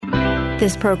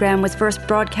This program was first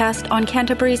broadcast on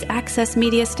Canterbury's access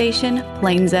media station,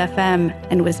 Plains FM,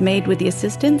 and was made with the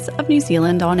assistance of New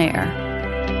Zealand On Air.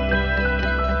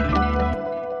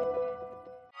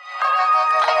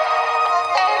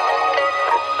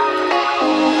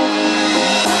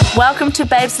 Welcome to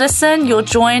Babes Listen. You're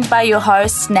joined by your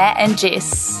hosts, Nat and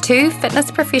Jess. Two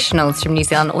fitness professionals from New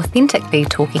Zealand authentically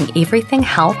talking everything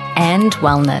health and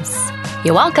wellness.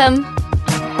 You're welcome.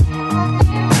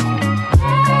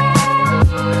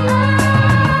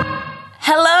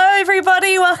 Hello,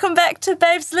 everybody. Welcome back to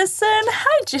Babes Listen.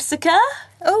 Hi, Jessica.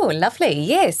 Oh, lovely.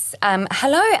 Yes.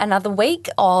 Hello. Another week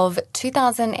of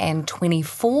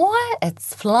 2024.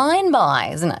 It's flying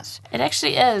by, isn't it? It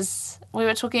actually is. We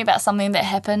were talking about something that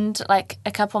happened like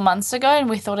a couple months ago, and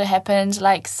we thought it happened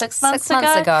like 6 months ago. 6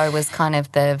 months ago was kind of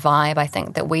the vibe, I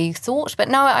think, that we thought. But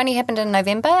no, it only happened in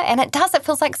November, and it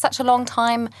feels like such a long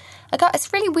time ago.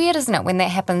 It's really weird, isn't it, when that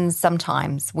happens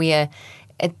sometimes, where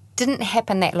it didn't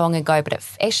happen that long ago, but it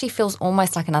actually feels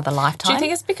almost like another lifetime. Do you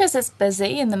think it's because it's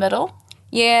busy in the middle?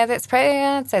 Yeah, I'd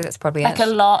say that's probably like it.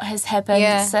 A lot has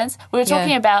happened since. We were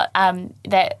talking about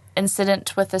that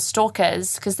incident with the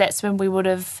stalkers, because that's when we would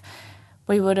have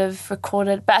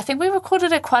recorded, but I think we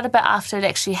recorded it quite a bit after it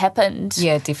actually happened.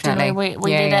 Yeah, definitely. We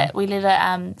let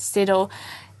it settle,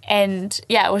 and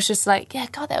it was just like,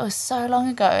 God, that was so long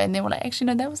ago. And then we're like, actually,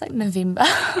 no, that was like November.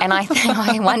 And I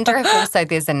wonder if also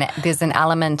there's an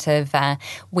element of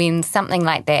when something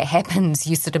like that happens,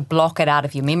 you sort of block it out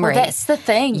of your memory. Well, that's the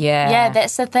thing. Yeah,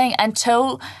 that's the thing.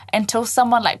 Until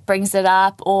someone like brings it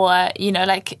up, or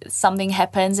like something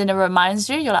happens and it reminds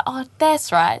you, you're like, oh,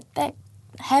 that's right, that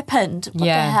happened. What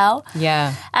the hell?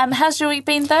 Yeah. How's your week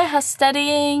been though? How's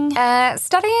studying?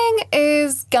 Studying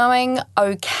is going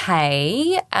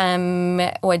okay.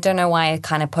 I don't know why I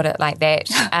kind of put it like that.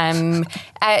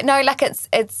 No, like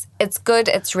it's good.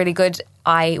 It's really good.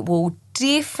 I will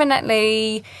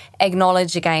definitely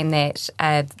acknowledge again that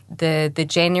the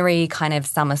January kind of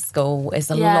summer school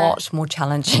is a lot more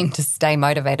challenging to stay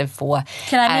motivated for.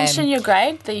 Can I mention your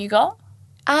grade that you got?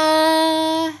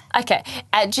 Okay.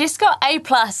 Jess got A+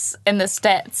 in the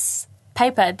stats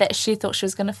paper that she thought she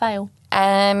was going to fail.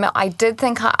 I did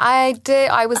think I did.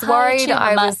 I was worried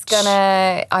I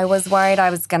was worried I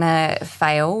was gonna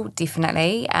fail,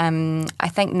 definitely. I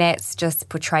think Nat's just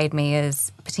portrayed me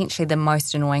as potentially the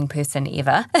most annoying person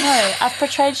ever. No, I've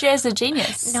portrayed you as a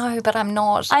genius. No, but I'm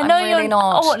not. I know I'm really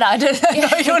not. Oh no, I know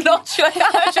you're not.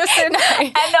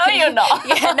 I know you're not.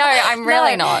 Yeah, no, I'm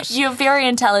really not. You're very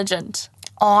intelligent.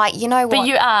 Oh, you know what? But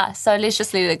you are, so let's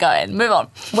just leave it go and move on.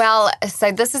 Well,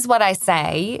 so this is what I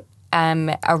say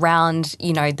around,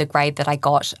 the grade that I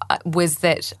got, was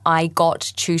that I got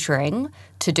tutoring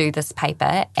to do this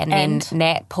paper, and then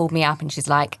Nat pulled me up and she's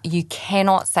like, you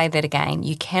cannot say that again.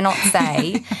 You cannot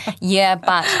say,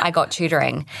 but I got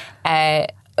tutoring.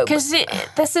 Because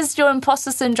this is your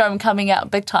imposter syndrome coming out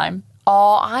big time.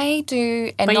 Oh, I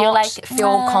do not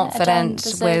feel confident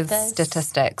with this.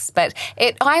 statistics. But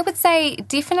I would say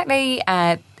definitely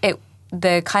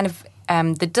the kind of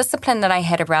the discipline that I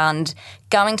had around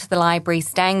going to the library,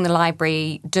 staying in the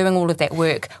library, doing all of that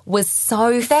work was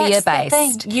so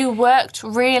fear-based. You worked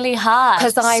really hard.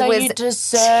 Because you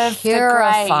deserve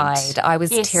terrified. The grade. I was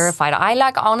terrified.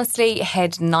 I honestly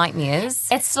had nightmares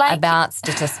about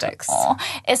statistics.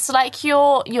 It's like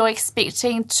you're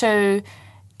expecting to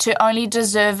only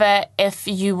deserve it if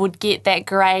you would get that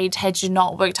grade had you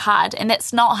not worked hard. And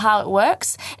that's not how it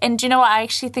works. And do you know what? I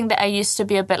actually think that I used to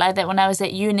be a bit like that when I was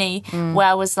at uni, where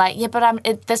I was like,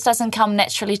 but this doesn't come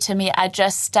naturally to me. I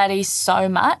just study so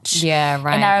much. Yeah,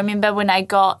 right. And I remember when I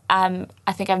got, I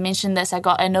think I've mentioned this, I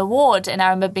got an award, and I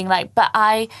remember being like, but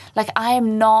I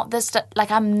am not this,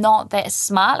 I'm not that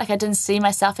smart. Like, I didn't see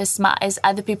myself as smart as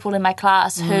other people in my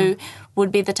class who would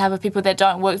be the type of people that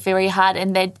don't work very hard,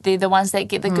 and they're the ones that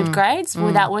get the good grades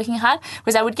without working hard.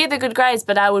 Because I would get the good grades,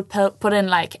 but I would put in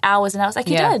like hours, and I was like,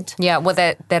 you did. Yeah, well,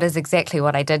 that is exactly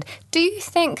what I did. Do you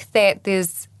think that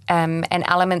there's an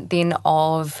element then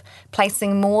of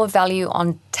placing more value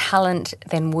on talent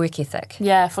than work ethic?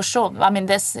 Yeah, for sure. I mean,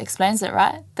 this explains it,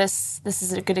 right? This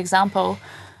is a good example.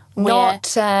 Not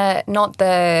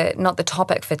the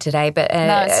topic for today, but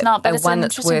no, it's not. But it's one an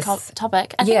that's interesting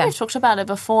topic. I think we've talked about it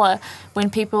before. When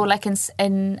people like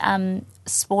in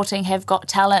sporting have got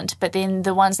talent, but then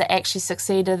the ones that actually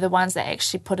succeed are the ones that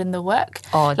actually put in the work.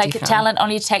 Oh, like definitely. Talent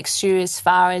only takes you as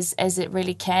far as it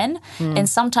really can, and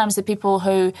sometimes the people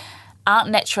who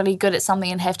aren't naturally good at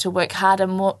something and have to work hard are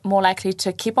more likely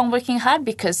to keep on working hard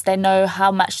because they know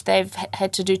how much they've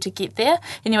had to do to get there.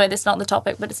 Anyway, that's not the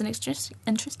topic, but it's an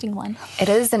interesting one. It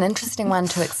is an interesting one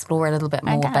to explore a little bit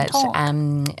more.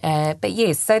 But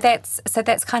yes, so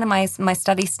that's kind of my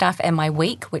study stuff and my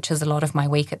week, which is a lot of my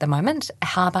week at the moment.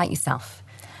 How about yourself?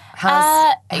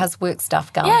 How's work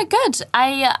stuff going? Yeah, good.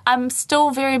 I'm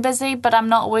still very busy, but I'm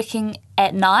not working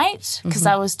at night because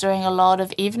I was doing a lot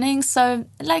of evenings, so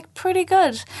like pretty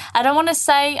good. I don't want to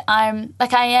say I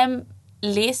am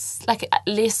less.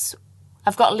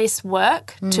 I've got less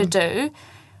work to do,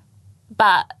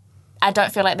 but I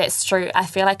don't feel like that's true. I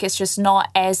feel like it's just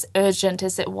not as urgent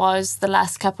as it was the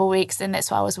last couple of weeks, and that's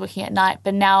why I was working at night.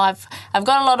 But now I've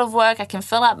got a lot of work. I can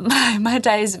fill up my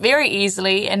days very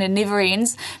easily, and it never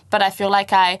ends. But I feel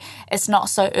like it's not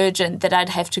so urgent that I'd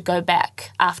have to go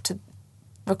back after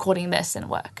recording this and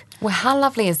work. Well, how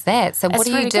lovely is that? So what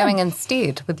are you doing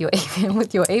instead with your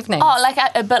evenings? Oh, like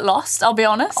a bit lost, I'll be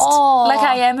honest. Oh. Like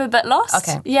I am a bit lost.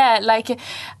 Okay. Yeah, like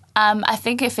I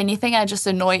think if anything, I just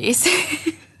annoy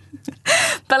Essie.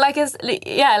 But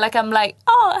I'm like,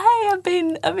 oh, hey, I've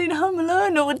been home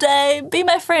alone all day. Be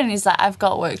my friend. And he's like, I've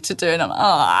got work to do, and I'm like,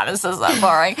 oh, this is so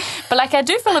boring. But like, I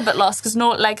do feel a bit lost because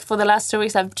for the last 2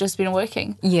 weeks I've just been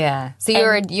working. Yeah. So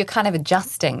you're kind of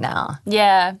adjusting now.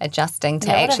 Yeah. Adjusting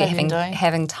to actually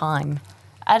having time.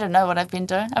 I don't know what I've been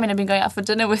doing. I mean, I've been going out for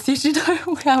dinner with you. Do you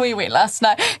know how we went last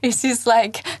night? He's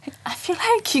like, I feel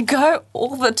like you go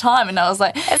all the time. And I was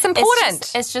like, it's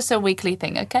important. It's just a weekly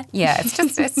thing, okay? Yeah, it's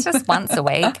just once a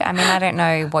week. I mean, I don't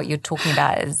know what you're talking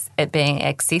about as it being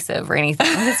excessive or anything.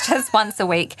 It's just once a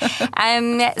week.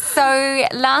 So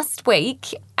last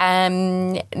week,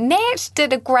 Nat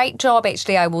did a great job,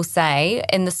 actually, I will say,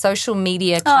 in the social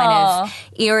media kind of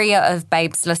area of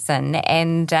Babes Listen,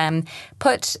 and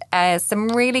put some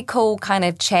really cool kind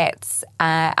of chats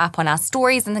up on our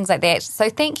stories and things like that. So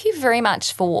thank you very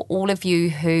much for all of you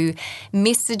who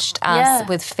messaged us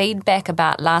with feedback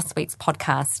about last week's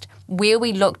podcast, where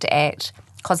we looked at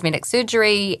cosmetic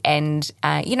surgery and,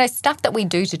 stuff that we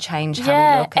do to change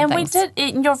how we look and things.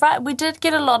 You're right, we did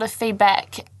get a lot of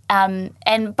feedback.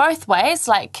 And both ways,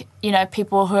 like,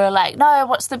 people who are like, no,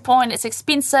 what's the point? It's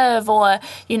expensive, or,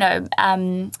 in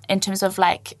terms of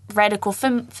like radical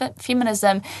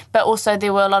feminism. But also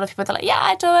there were a lot of people that are like, yeah,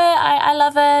 I do it. I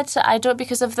love it. I do it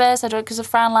because of this. I do it because of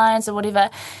frown lines or whatever.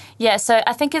 Yeah, so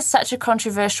I think it's such a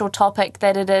controversial topic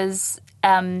that it is.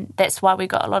 That's why we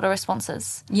got a lot of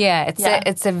responses. Yeah,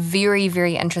 it's a very,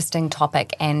 very interesting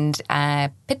topic and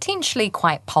potentially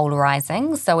quite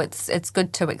polarising. So it's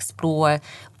good to explore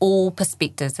all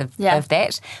perspectives of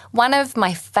that. One of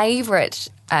my favourite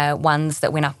ones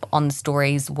that went up on the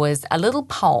stories was a little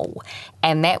poll,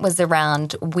 and that was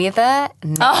around whether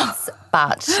Nat's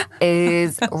butt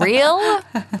is real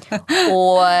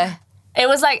or... It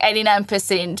was like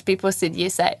 89% people said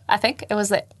yes, I think. It was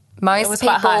like... Most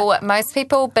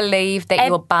people believe that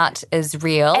your butt is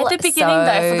real. At the beginning,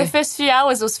 though, for the first few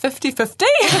hours, it was 50-50.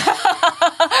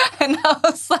 And I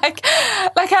was like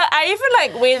I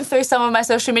even went through some of my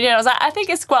social media and I was like, I think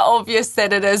it's quite obvious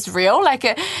that it is real.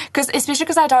 Especially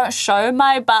because I don't show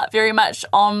my butt very much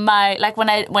on my,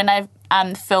 when I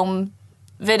film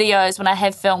videos, when I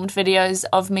have filmed videos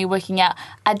of me working out,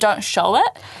 I don't show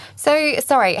it. So,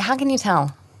 sorry, how can you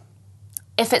tell?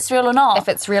 If it's real or not. I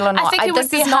think it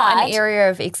would be hard. This is not an area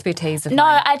of expertise of mine.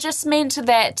 No, I just meant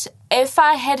that if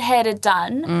I had it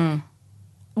done,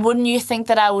 wouldn't you think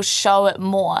that I will show it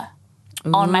more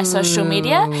on my social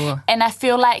media? And I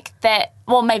feel like that,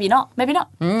 well, maybe not.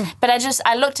 But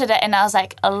I looked at it and I was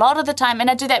like, a lot of the time, and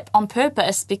I do that on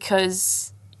purpose because...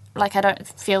 I don't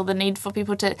feel the need for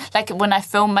people to... when I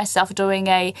film myself doing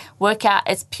a workout,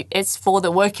 it's for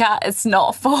the workout. It's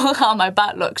not for how my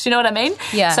butt looks. You know what I mean?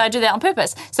 Yeah. So I do that on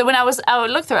purpose. So when I would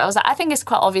look through it, I was like, I think it's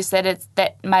quite obvious that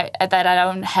that I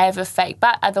don't have a fake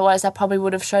butt. Otherwise, I probably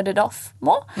would have showed it off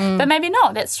more. But maybe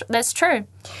not. That's true.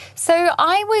 So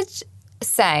I would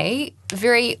say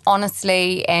very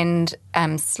honestly and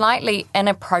slightly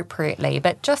inappropriately,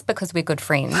 but just because we're good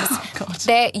friends,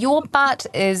 that your butt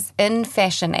is in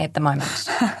fashion at the moment.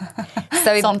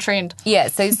 So it's on trend. Yeah,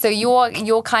 so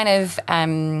you're kind of,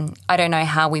 I don't know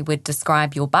how we would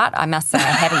describe your butt. I must say I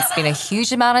haven't spent a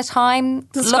huge amount of time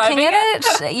looking at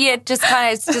it. Yeah, just kind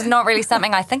of, it's just not really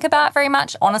something I think about very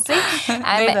much, honestly.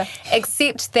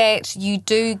 Except that you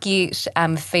do get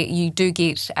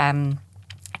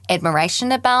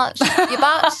admiration about your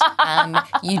butt.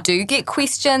 You do get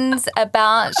questions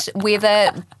about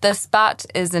whether this butt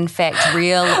is in fact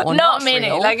real or not many.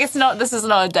 Real. This is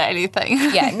not a daily thing.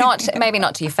 Yeah, maybe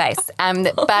not to your face.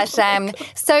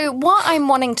 So what I'm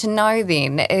wanting to know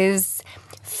then is,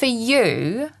 for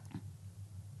you,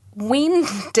 when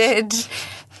did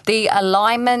the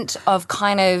alignment of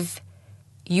kind of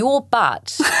your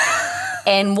butt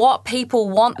and what people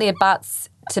want their butts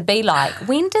to be like,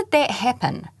 when did that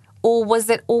happen? Or was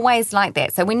it always like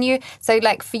that? So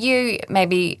like for you,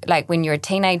 maybe like when you're a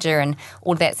teenager and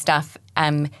all that stuff,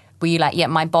 were you like, yeah,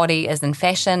 my body is in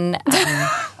fashion?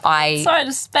 Sorry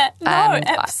to spat. No,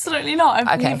 absolutely not.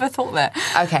 I've never thought that.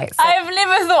 Okay. So I have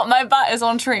never thought my butt is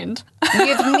on trend.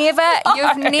 You've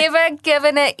never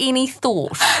given it any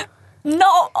thought.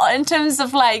 Not in terms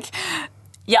of like,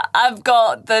 yeah, I've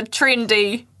got the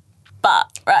trendy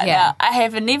butt now. I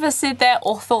have never said that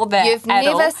or thought that. You've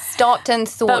never stopped and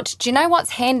thought, do you know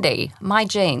what's handy? My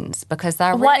jeans, because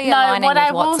they're really aligning with what's in right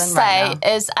now. What I will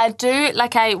say is I do,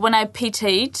 like when I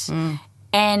PT'd,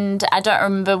 and I don't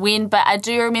remember when, but I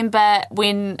do remember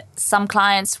when some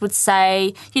clients would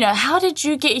say, you know, how did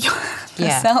you get your...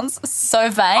 This sounds so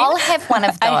vain. I'll have one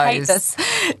of those. I hate this.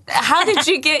 How did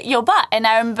you get your butt? And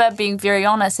I remember being very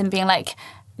honest and being like,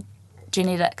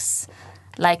 genetics.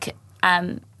 Like,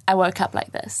 I woke up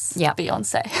like this. Yeah.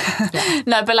 Beyonce. Yeah.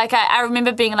 No, but like I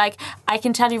remember being like, I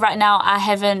can tell you right now, I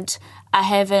haven't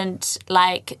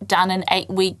like done an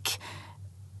 8-week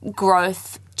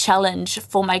growth challenge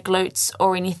for my glutes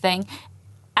or anything.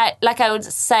 I would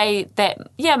say that,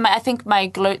 I think my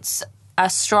glutes are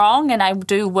strong and I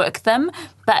do work them,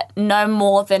 but no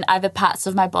more than other parts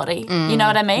of my body. You know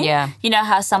what I mean? Yeah. You know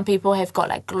how some people have got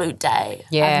like glute day.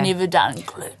 Yeah. I've never done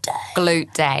glute day.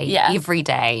 Glute day. Every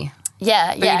day.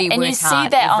 Yeah, Booty and you see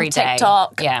that on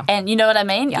TikTok. Day. Yeah. And you know what I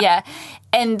mean? Yeah.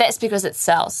 And that's because it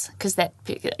sells, because that,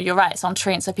 you're right, it's on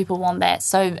trend, so people want that.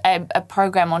 So a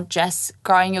program on just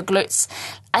growing your glutes,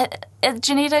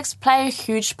 genetics play a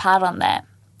huge part on that,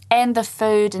 and the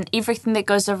food and everything that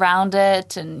goes around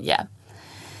it, and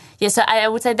so I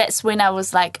would say that's when I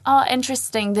was like, oh,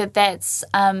 interesting that's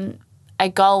a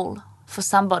goal for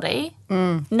somebody.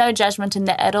 No judgment in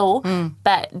that at all,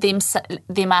 but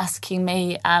them asking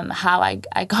me how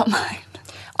I got mine.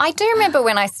 I do remember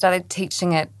when I started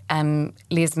teaching at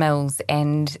Les Mills,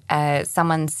 and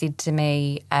someone said to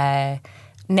me,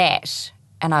 Nat,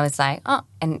 and I was like, oh,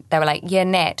 and they were like, yeah,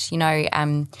 Nat, you know,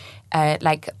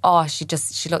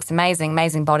 she looks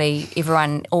amazing body.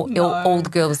 Everyone, all the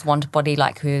girls want a body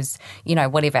like hers, you know,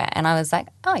 whatever. And I was like,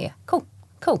 oh yeah, cool.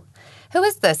 Who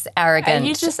is this arrogant?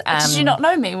 And did you not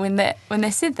know me when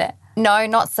they said that? No,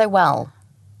 not so well.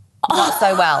 Not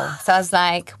so well. So I was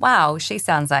like, wow, she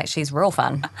sounds like she's real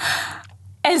fun.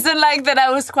 Is it like that I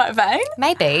was quite vain?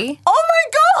 Maybe. Oh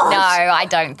my God! No, I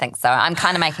don't think so. I'm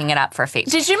kind of making it up for effect.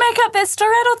 Did you make up that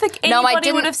story? I don't think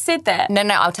anybody would have said that. No,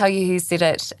 I'll tell you who said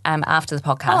it after the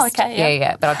podcast. Oh, okay,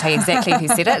 yeah. But I'll tell you exactly who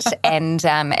said it. And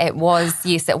it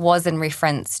was in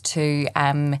reference to,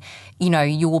 you know,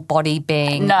 your body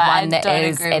being one that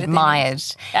is admired.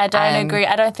 I don't agree.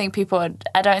 I don't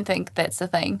think that's the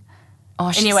thing.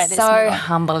 Oh, she's anyway, so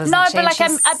humble, isn't she? No, but like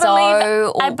she's I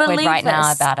awkward believe right this.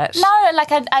 now about it. No,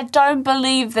 like I don't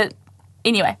believe that.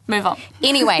 Anyway, move on.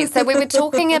 Anyway, so we were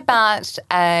talking about,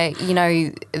 you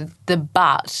know, the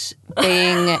butt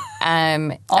being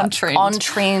on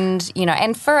trend, you know,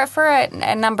 and for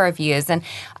a number of years. And,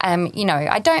 you know,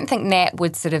 I don't think Nat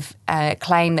would sort of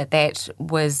claim that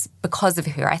was because of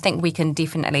her. I think we can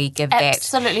definitely give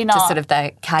Absolutely that not. to sort of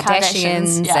the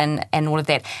Kardashians and all of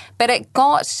that. But it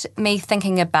got me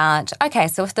thinking about, okay,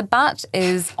 so if the butt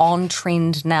is on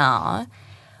trend now,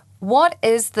 what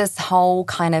is this whole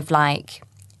kind of like,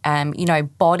 you know,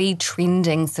 body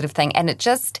trending sort of thing? And it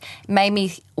just made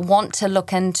me want to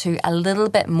look into a little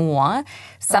bit more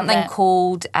something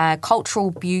called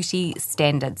cultural beauty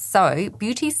standards. So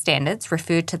beauty standards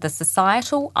refer to the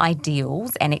societal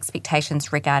ideals and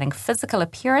expectations regarding physical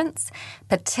appearance,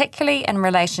 particularly in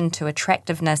relation to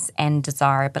attractiveness and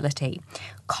desirability.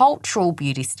 Cultural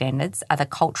beauty standards are the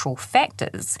cultural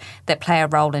factors that play a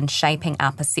role in shaping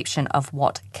our perception of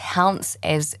what counts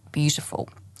as beautiful.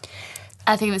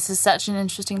 I think this is such an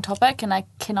interesting topic and I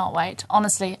cannot wait.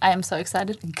 Honestly, I am so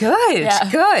excited. Good.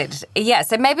 Yeah,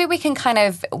 so maybe we can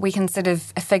sort of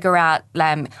figure out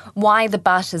why the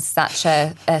butt is such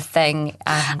a thing.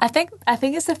 I think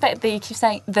it's the fact that you keep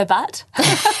saying the butt.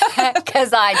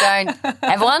 Because I don't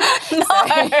have one.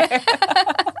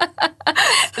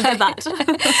 The butt.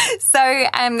 So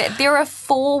there are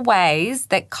 4 ways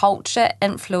that culture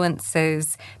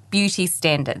influences beauty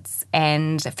standards.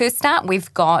 And first up,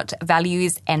 we've got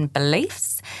values and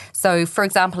beliefs. So, for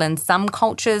example, in some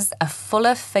cultures, a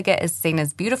fuller figure is seen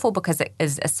as beautiful because it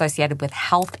is associated with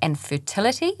health and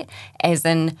fertility, as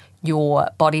in your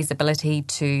body's ability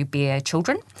to bear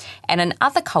children. And in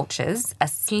other cultures, a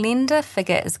slender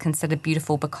figure is considered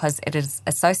beautiful because it is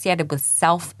associated with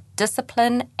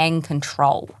self-discipline and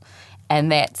control.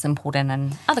 And that's important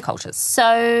in other cultures.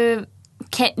 So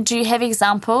do you have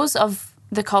examples of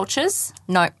the cultures?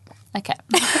 No. Okay.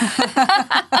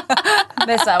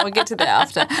 That's all. We'll get to that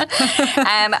after.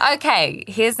 Okay,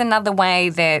 here's another way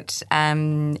that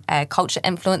culture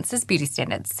influences beauty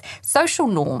standards. Social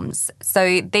norms.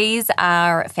 So these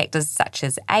are factors such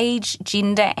as age,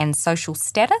 gender, and social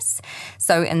status.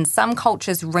 So in some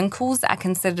cultures, wrinkles are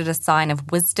considered a sign of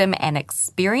wisdom and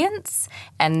experience,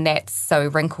 and so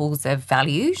wrinkles are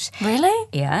valued. Really?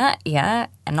 Yeah,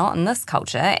 and not in this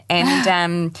culture.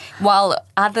 And while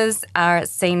others are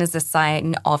seen as a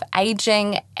sign of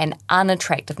aging and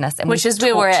unattractiveness. And which is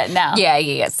where we're at now.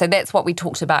 Yeah. So that's what we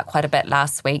talked about quite a bit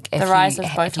last week. The rise of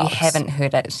Botox. If you haven't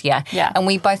heard it, yeah. And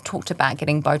we both talked about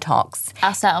getting Botox.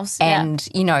 Ourselves, and,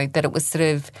 you know, that it was sort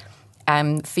of,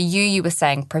 for you were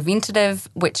saying preventative,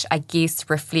 which I guess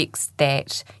reflects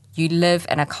that you live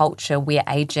in a culture where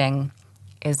aging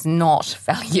is not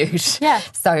valued. Yeah.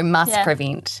 So must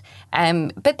prevent.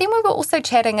 But then we were also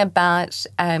chatting about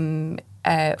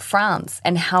France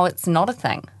and how it's not a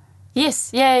thing.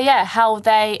 Yes, yeah. How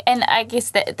they, and I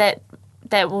guess that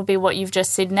will be what you've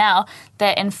just said now,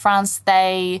 that in France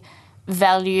they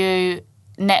value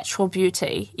natural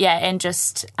beauty. Yeah, and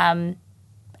just, I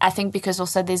think because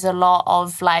also there's a lot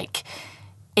of like,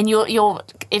 in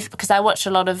because I watch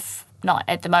a lot of, not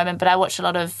at the moment, but I watch a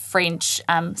lot of French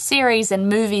series and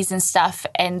movies and stuff,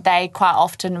 and they quite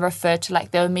often refer to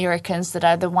like the Americans that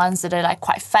are the ones that are like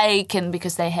quite fake, and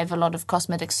because they have a lot of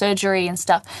cosmetic surgery and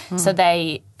stuff. So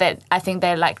I think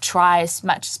they like try as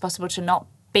much as possible to not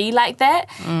be like that,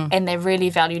 and they really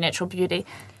value natural beauty.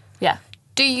 Yeah.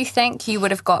 Do you think you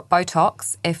would have got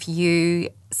Botox if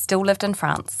you still lived in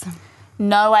France?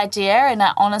 No idea, and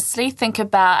I honestly I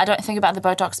don't think about the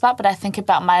Botox part, but I think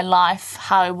about my life,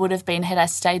 how it would have been had I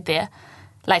stayed there,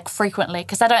 like frequently,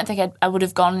 because I don't think I would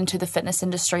have gone into the fitness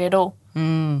industry at all,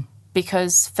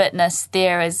 because fitness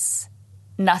there is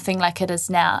nothing like it is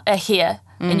now here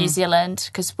in New Zealand,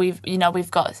 because we've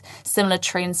got similar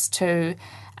trends to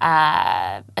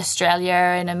Australia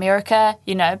and America,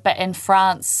 but in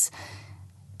France,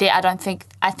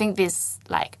 I think there's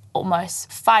like almost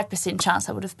 5% chance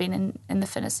I would have been in the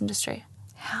fitness industry.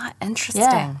 How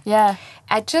interesting. Yeah.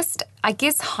 It I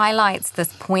guess, highlights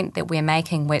this point that we're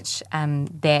making, which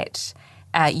that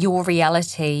your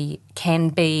reality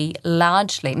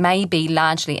may be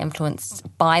largely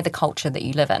influenced by the culture that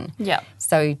you live in. Yeah.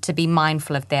 So to be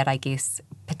mindful of that, I guess,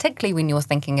 particularly when you're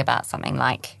thinking about something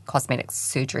like cosmetic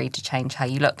surgery to change how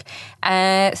you look.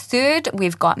 Third,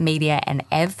 we've got media and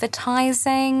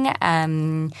advertising.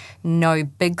 No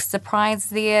big surprise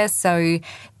there. So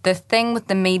the thing with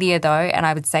the media, though, and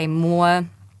I would say more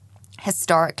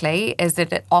historically, is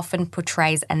that it often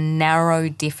portrays a narrow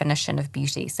definition of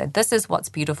beauty. So this is what's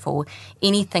beautiful.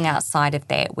 Anything outside of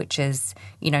that, which is,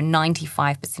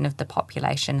 95% of the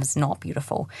population, is not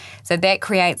beautiful. So that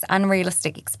creates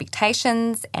unrealistic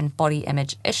expectations and body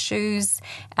image issues.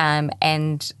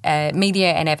 And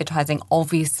media and advertising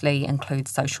obviously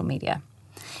includes social media.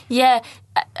 Yeah.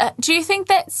 Do you think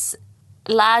that's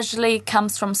largely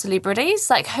comes from celebrities?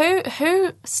 Like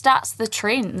who starts the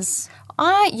trends?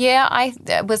 I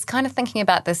was kind of thinking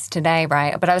about this today,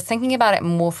 right? But I was thinking about it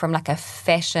more from like a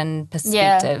fashion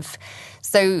perspective. Yeah.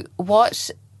 So what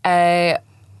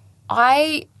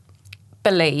I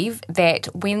believe that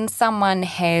when someone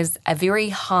has a very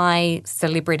high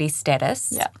celebrity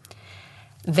status,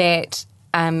 that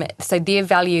so their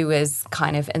value is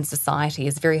kind of in society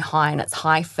is very high, and it's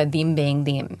high for them being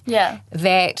them. Yeah.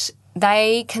 That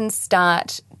they can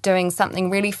start doing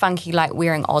something really funky like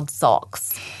wearing odd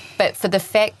socks. But for the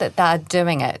fact that they're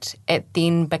doing it, it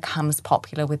then becomes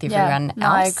popular with everyone else.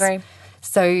 I agree.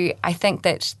 So I think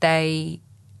that they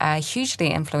are hugely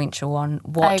influential on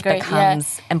what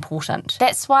becomes important.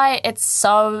 That's why it's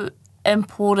so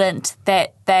important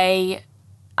that they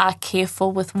are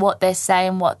careful with what they say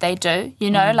and what they do,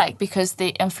 like because the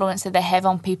influence that they have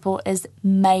on people is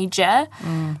major.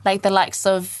 Like the likes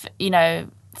of,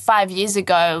 5 years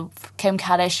ago, Kim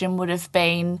Kardashian would have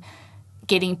been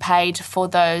getting paid for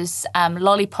those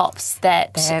lollipops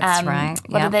that right.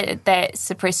 that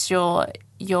suppress your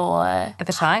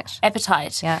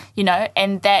appetite. Yeah.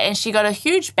 And she got a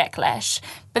huge backlash,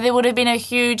 but there would have been a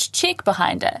huge check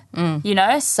behind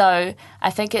it. So I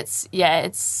think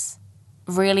it's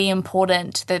really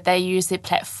important that they use their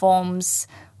platforms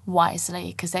wisely,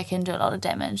 because they can do a lot of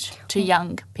damage to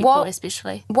young people,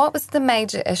 especially. What was the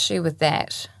major issue with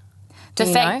that? Do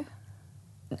you know?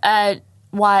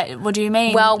 Why? What do you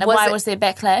mean? Well, why was there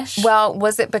backlash? Well,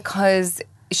 was it because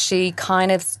she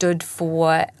kind of stood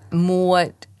for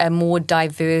a more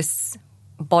diverse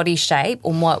body shape,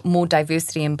 or more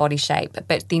diversity in body shape,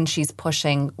 but then she's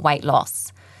pushing weight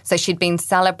loss? So she'd been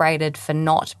celebrated for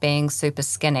not being super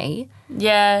skinny.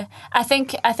 Yeah, I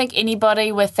think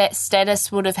anybody with that status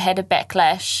would have had a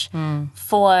backlash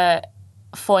for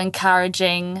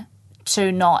encouraging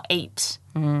to not eat.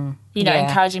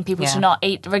 Encouraging people to not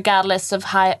eat regardless of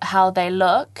how they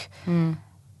look.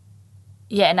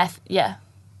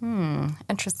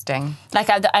 Interesting. Like,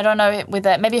 I don't know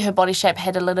whether maybe her body shape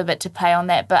had a little bit to play on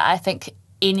that, but I think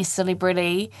any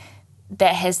celebrity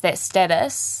that has that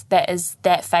status, that is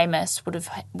that famous, would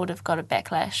have got a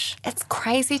backlash. It's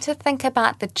crazy to think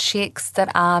about the checks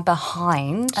that are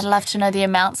behind. I'd love to know the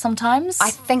amount sometimes.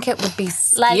 I think it would be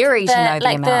scary to know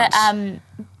the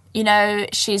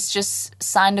amount. She's just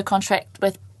signed a contract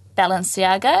with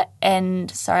Balenciaga, and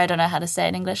sorry, I don't know how to say it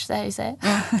in English. Is that how you say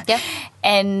it? Yeah.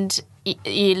 And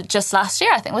just last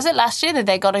year, I think, was it last year, that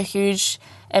they got a huge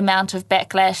amount of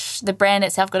backlash. The brand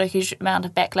itself got a huge amount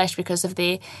of backlash because of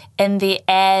in the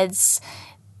ads.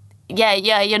 Yeah,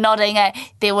 you're nodding.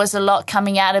 There was a lot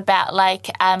coming out about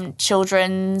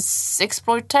children's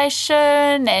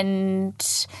exploitation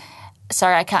and.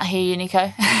 Sorry, I can't hear you,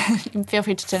 Nico. Feel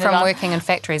free to turn it on. From working in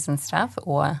factories and stuff,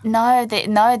 or no,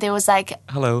 there was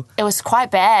hello. It was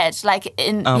quite bad.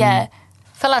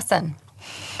 Fill us in.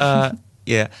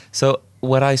 Yeah. So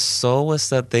what I saw was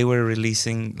that they were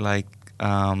releasing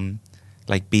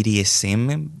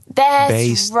BDSM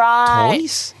based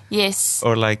toys. Yes.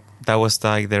 Or that was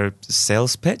their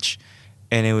sales pitch,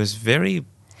 and it was very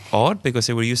odd because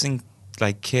they were using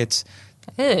kids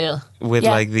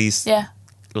with these. Yeah.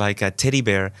 Like a teddy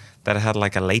bear that had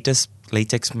a latex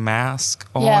mask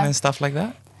on and stuff like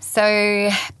that. So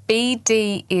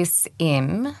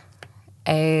BDSM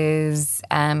is,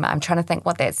 I'm trying to think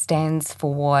what that stands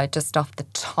for just off the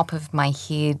top of my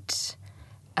head.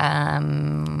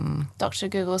 Dr.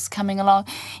 Google's coming along.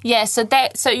 Yeah, so there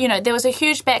was a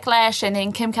huge backlash, and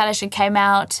then Kim Kardashian came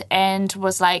out and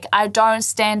was like, I don't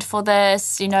stand for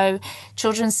this,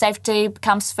 children's safety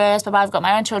comes first, but I've got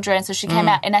my own children. So she came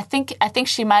out, and I think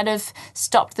she might have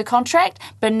stopped the contract,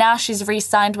 but now she's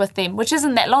re-signed with them, which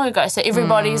isn't that long ago. So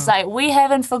everybody's like, we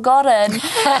haven't forgotten.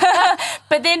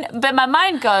 But my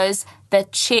mind goes, the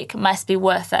check must be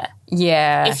worth it.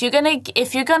 Yeah. If you're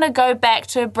gonna go back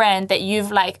to a brand that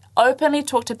you've openly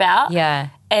talked about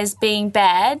as being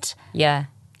bad,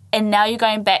 and now you're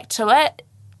going back to it,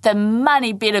 the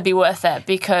money better be worth it,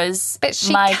 because but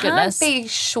she my can't goodness, be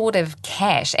short of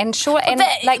cash, and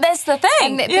that's the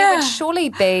thing. And there would surely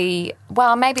be.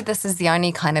 Well, maybe this is the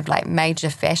only kind of major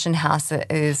fashion house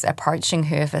that is approaching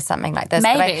her for something like this.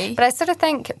 Maybe, but I sort of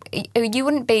think you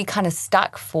wouldn't be kind of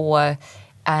stuck for.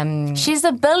 She's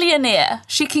a billionaire.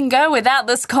 She can go without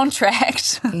this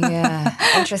contract. Yeah,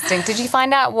 interesting. Did you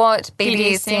find out what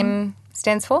BDSM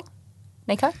stands for,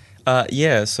 Nico?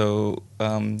 Yeah, so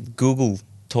Google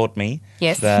taught me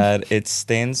that it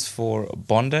stands for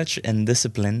bondage and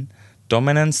discipline,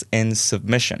 dominance and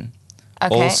submission.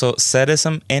 Okay. Also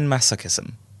sadism and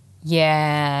masochism.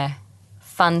 Yeah.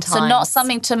 Fun times. So not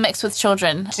something to mix with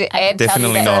children.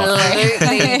 Definitely not.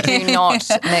 Absolutely do not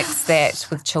mix that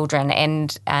with children.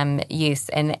 And yes,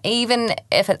 and even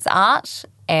if it's art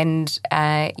and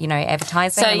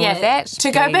advertising and all of that.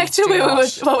 To go back to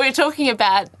what we were talking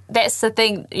about, that's the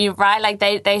thing, you're right.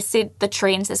 They set the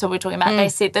trends. That's what we're talking about. They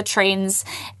set the trends,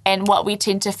 and what we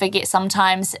tend to forget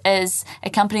sometimes is a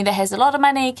company that has a lot of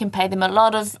money can pay them a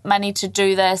lot of money to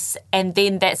do this, and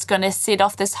then that's going to set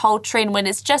off this whole trend when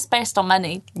it's just based on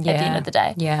money at the end of the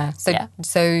day. Yeah.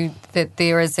 So that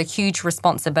there is a huge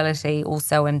responsibility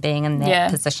also in being in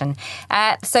that position.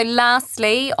 So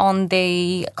lastly, on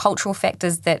the cultural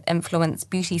factors that influence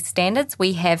beauty standards,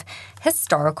 we have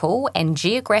historical and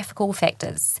geographical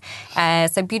factors.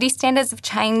 So beauty standards have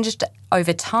changed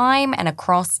over time and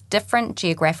across different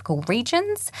geographical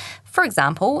regions. For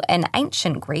example, in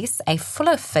ancient Greece, a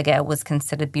fuller figure was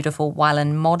considered beautiful, while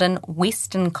in modern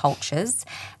Western cultures,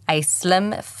 a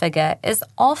slim figure is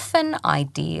often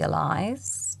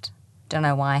idealised. Don't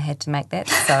know why I had to make that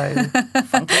so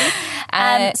funky.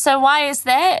 So why is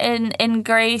that? In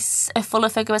Greece, a fuller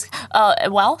figure was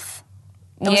wealth?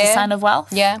 It was a sign of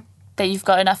wealth? Yeah. That you've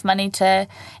got enough money to,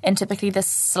 and typically the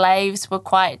slaves were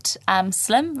quite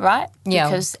slim, right?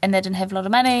 Yeah. And they didn't have a lot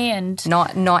of money and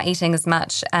not eating as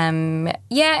much. In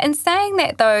saying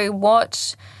that though,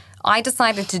 what I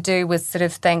decided to do was sort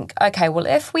of think, okay, well,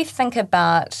 if we think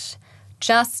about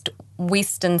just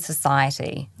Western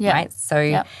society, right?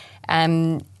 So,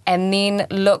 and then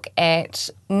look at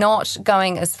not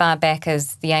going as far back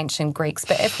as the ancient Greeks,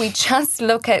 but if we just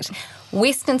look at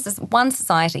Western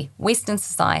society,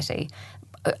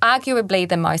 arguably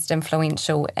the most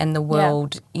influential in the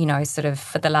world, you know, sort of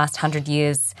for the last 100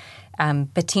 years,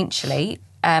 potentially.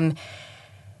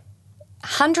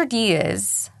 100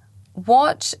 years,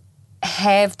 what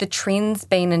have the trends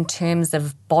been in terms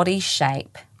of body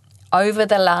shape over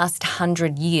the last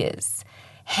 100 years?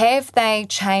 Have they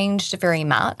changed very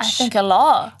much? I think a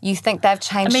lot. You think they've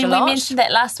changed a lot? We mentioned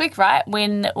that last week, right?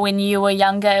 When you were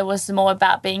younger, it was more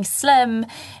about being slim,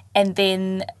 and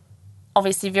then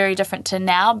obviously very different to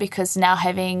now, because now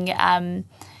having a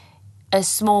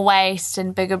small waist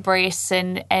and bigger breasts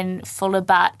and fuller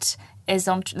butt is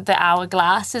on the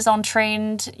hourglass is on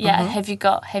trend. Yeah, have you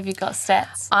got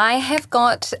stats? I have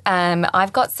got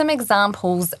I've got some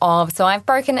examples of, so I've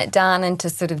broken it down into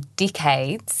sort of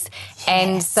decades. Yes.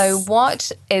 And so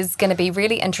what is going to be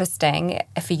really interesting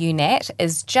for you, Nat,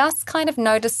 is just kind of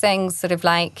noticing sort of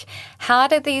like, how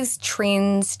do these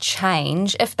trends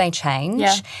change, if they change?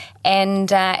 Yeah.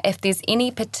 And if there's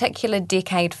any particular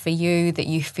decade for you that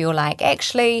you feel like,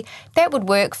 actually, that would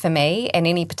work for me, and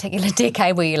any particular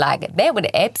decade where you're like, that would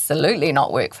absolutely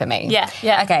not work for me.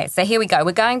 Yeah. Okay, so here we go.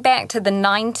 We're going back to the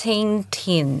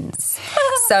 1910s.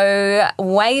 So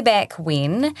way back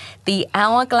when, the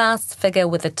hourglass figure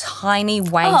with a tiny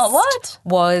waist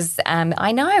was,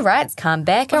 I know, right? It's come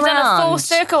back around. We've done a full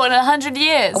circle in 100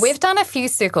 years. We've done a few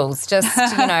circles, just,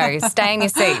 you know, stay in your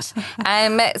seat.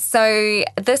 So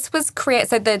this was created,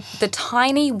 so the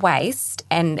tiny waist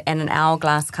and an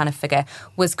hourglass kind of figure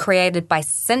was created by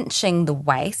cinching the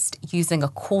waist using a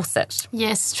corset.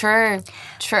 Yes, true.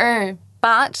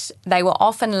 But they were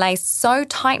often laced so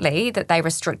tightly that they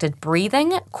restricted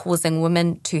breathing, causing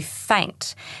women to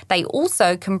faint. They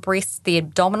also compressed the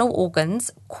abdominal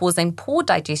organs, causing poor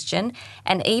digestion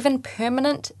and even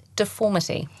permanent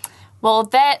deformity. Well,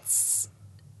 that's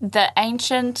the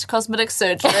ancient cosmetic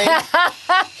surgery.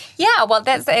 Yeah, well,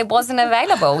 it wasn't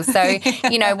available. So,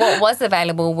 you know, what was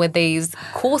available were these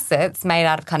corsets made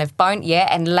out of kind of bone,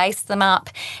 and lace them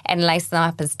up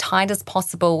as tight as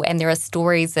possible. And there are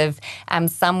stories of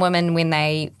some women, when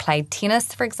they played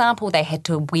tennis, for example, they had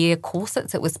to wear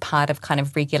corsets. It was part of kind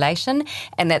of regulation,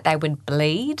 and that they would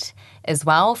bleed as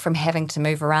well from having to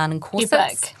move around in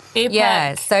corsets. Epic.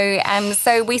 Yeah,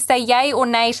 so we say yay or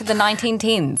nay to the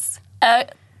 1910s. A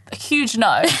huge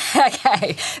no.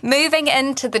 Okay, moving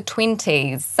into the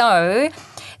 20s. So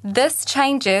this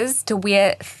changes to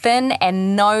where thin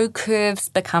and no curves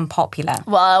become popular.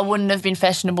 Well, it wouldn't have been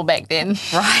fashionable back then.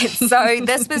 Right. So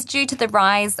this was due to the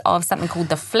rise of something called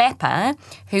the flapper,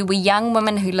 who were young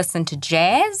women who listened to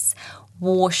jazz,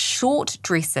 wore short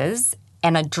dresses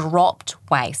and a dropped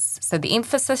waist. So the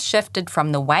emphasis shifted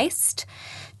from the waist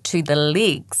to the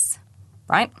legs,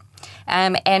 right?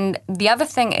 And the other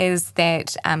thing is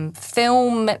that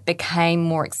film became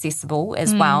more accessible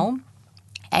as well,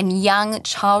 and young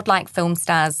childlike film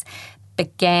stars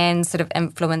began sort of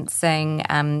influencing,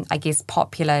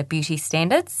 popular beauty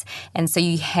standards. And so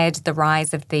you had the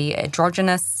rise of the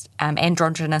androgynous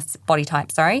body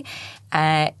type,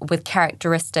 with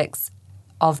characteristics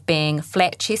of being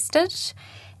flat-chested.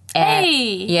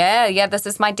 Hey! Yeah, this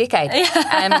is my decade.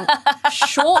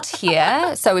 Short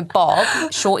hair, so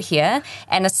bob, short hair,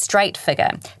 and a straight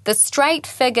figure. The straight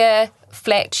figure,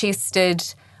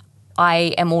 flat-chested,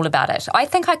 I am all about it. I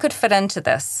think I could fit into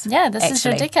this. Yeah, this is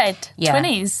your decade,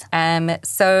 20s.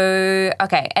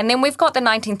 Okay, and then we've got the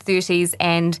 1930s,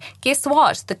 and guess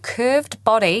what? The curved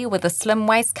body with a slim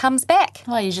waist comes back.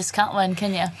 Well, you just can't win,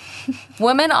 can you?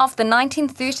 Women of the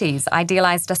 1930s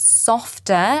idealised a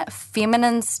softer,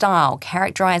 feminine style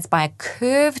characterised by a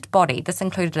curved body. This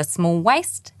included a small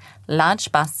waist, large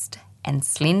bust, and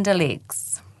slender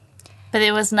legs. But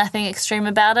there was nothing extreme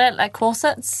about it, like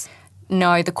corsets?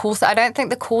 No, the corset. I don't think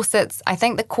the corsets. I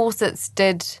think the corsets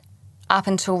did up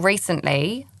until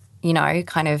recently. You know,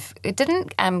 kind of. It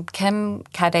didn't Kim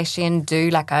Kardashian do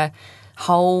like a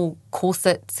whole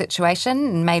corset situation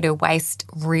and made her waist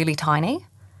really tiny?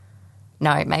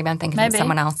 No, maybe I'm thinking of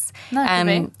someone else.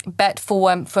 No, but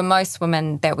for most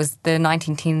women, that was the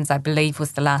 1910s. I believe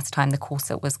was the last time the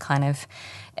corset was kind of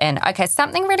in. Okay,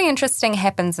 something really interesting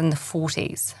happens in the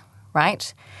 40s,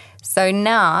 right? So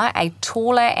now a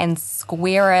taller and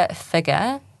squarer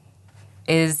figure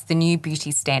is the new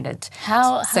beauty standard.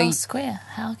 How square?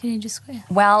 How can you do square?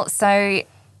 Well, so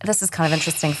this is kind of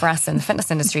interesting for us in the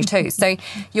fitness industry too. So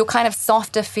your kind of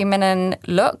softer feminine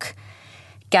look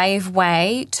gave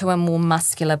way to a more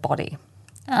muscular body.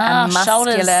 A muscular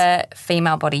shoulders.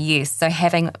 female body, yes. So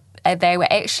they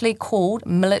were actually called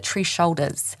military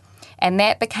shoulders. And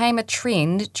that became a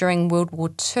trend during World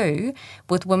War II,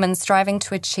 with women striving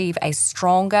to achieve a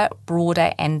stronger,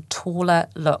 broader and taller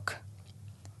look.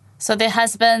 So their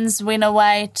husbands went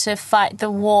away to fight the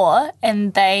war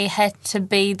and they had to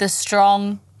be the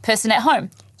strong person at home.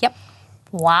 Yep.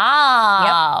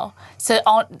 Wow.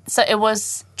 Yep. So it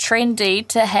was trendy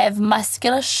to have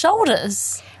muscular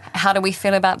shoulders. How do we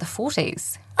feel about the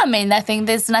 40s? I mean, I think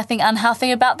there's nothing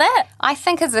unhealthy about that. I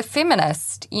think as a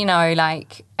feminist,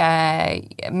 like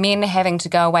men having to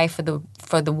go away for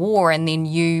the war and then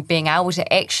you being able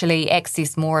to actually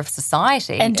access more of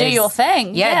society. And do your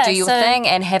thing. Yeah, do your thing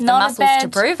and have the muscles to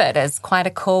prove it is quite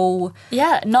a cool...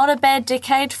 Yeah, not a bad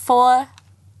decade for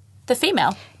the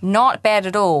female. Not bad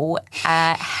at all.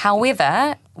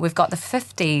 However, we've got the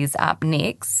 50s up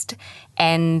next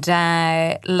and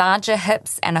larger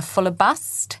hips and a fuller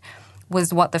bust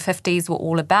was what the 50s were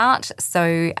all about.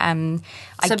 So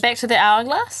back to the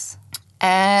hourglass?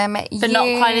 But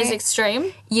not quite as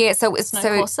extreme? Yeah, so it's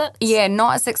no corsets? Yeah,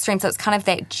 not as extreme. So it's kind of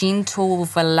that gentle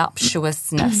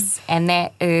voluptuousness. And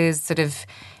that is sort of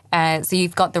so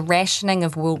you've got the rationing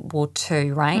of World War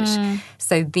II, right?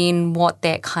 So then what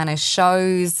that kind of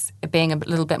shows, being a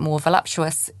little bit more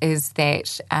voluptuous, is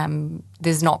that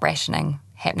there's not rationing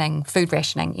happening, food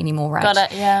rationing anymore, right? Got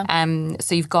it, yeah.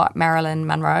 So you've got Marilyn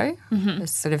Monroe,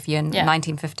 sort of your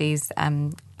 1950s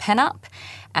pin-up.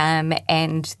 And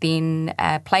then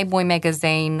Playboy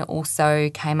magazine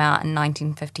also came out in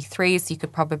 1953, so you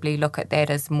could probably look at that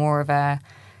as more of a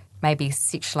maybe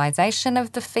sexualization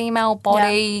of the female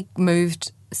body,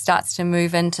 starts to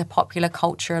move into popular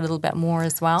culture a little bit more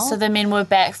as well. So the men were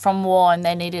back from war and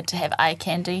they needed to have eye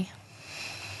candy.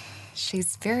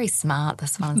 She's very smart,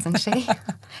 this one, isn't she?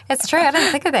 It's true. I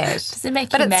didn't think of that. Does it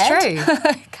make you mad? But it's true.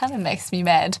 It kind of makes me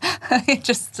mad.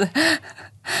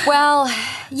 Well,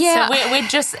 yeah. So we're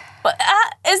just...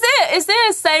 Is there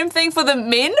a same thing for the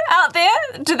men out there?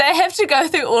 Do they have to go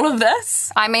through all of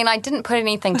this? I mean, I didn't put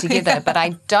anything together, but I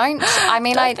don't...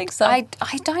 I think so. I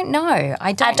don't know.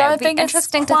 I don't think it's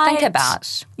interesting to think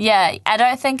about. Yeah, I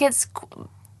don't think it's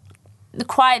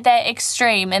quite that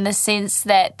extreme in the sense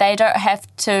that they don't have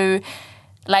to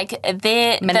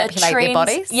manipulate their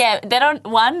bodies. Yeah, they don't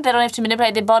have to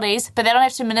manipulate their bodies, but they don't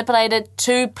have to manipulate it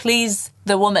to please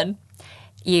the woman.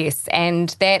 Yes, and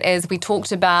that is, we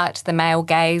talked about the male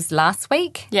gaze last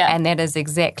week, and that is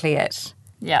exactly it.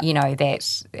 Yeah,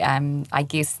 that I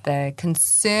guess the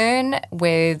concern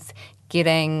with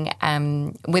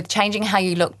with changing how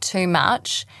you look too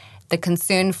much. The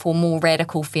concern for more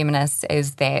radical feminists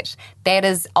is that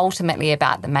is ultimately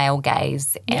about the male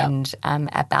gaze and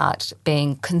about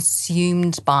being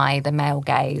consumed by the male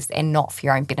gaze and not for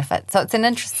your own benefit. So it's an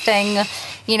interesting,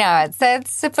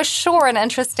 it's for sure an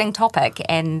interesting topic.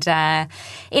 And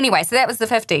anyway, so that was the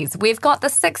 50s. We've got the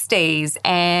 60s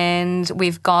and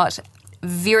we've got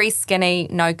very skinny,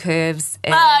 no curves.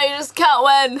 You just can't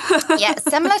win. Yeah,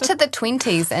 similar to the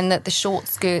 20s in that the short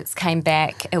skirts came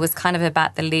back. It was kind of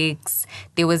about the legs.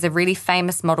 There was a really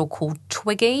famous model called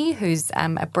Twiggy, who's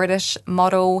a British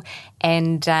model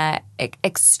and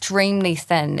extremely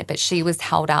thin, but she was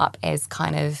held up as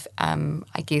kind of,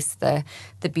 I guess, the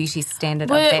beauty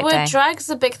standard of that day. Were drugs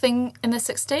a big thing in the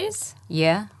 60s?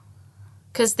 Yeah.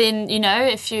 Because then,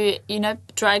 if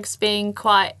drugs being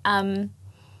quite...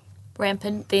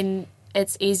 rampant, then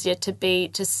it's easier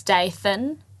to stay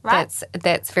thin, right?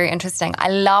 That's very interesting. I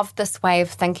love this way of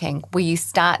thinking where you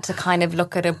start to kind of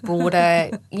look at a broader,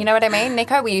 you know what I mean,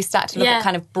 Nico? Where you start to look at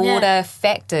kind of broader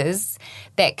factors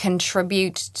that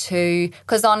contribute to,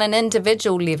 because on an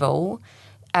individual level,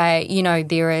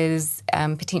 there is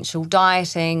potential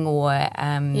dieting or,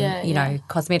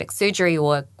 cosmetic surgery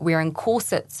or wearing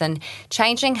corsets and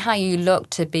changing how you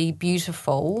look to be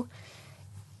beautiful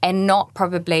and not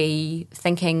probably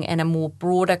thinking in a more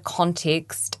broader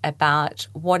context about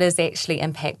what is actually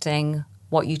impacting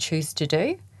what you choose to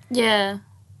do. Yeah.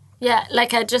 Yeah,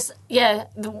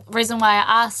 the reason why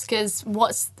I ask is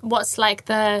what's like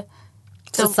the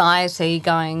society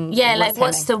going... Yeah,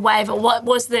 what's the wave or what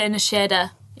was the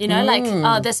initiator?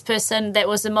 This person that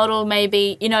was a model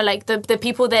maybe, the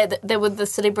people that were the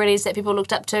celebrities that people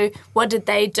looked up to, what did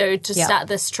they do to start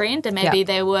this trend? And maybe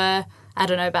they were... I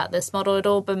don't know about this model at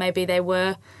all, but maybe they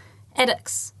were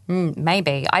addicts.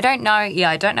 Maybe. I don't know. Yeah,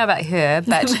 I don't know about her,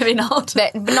 but maybe not.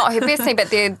 But not her personally.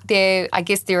 But I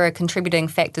guess there are contributing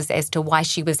factors as to why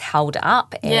she was held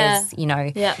up as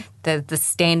the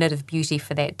standard of beauty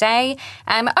for that day.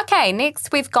 Okay,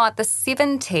 next we've got the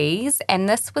 70s, and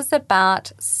this was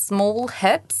about small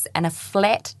hips and a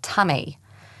flat tummy.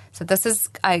 So this is,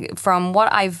 from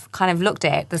what I've kind of looked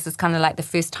at, this is kind of like the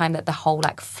first time that the whole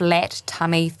like flat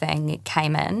tummy thing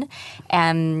came in.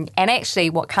 And actually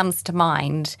what comes to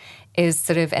mind is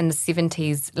sort of in the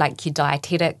 70s, like your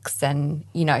dietetics and,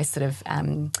 sort of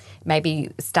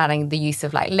maybe starting the use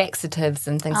of like laxatives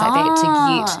and things like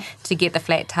that to get the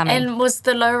flat tummy. And was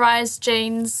the low-rise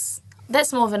jeans,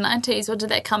 that's more of the 90s, or did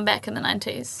that come back in the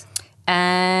 90s?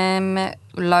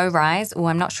 Low rise,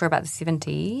 I'm not sure about the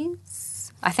 70s.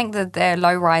 I think that the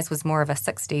low rise was more of a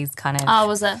 60s kind of. Oh,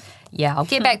 was it? Yeah, I'll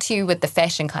get back to you with the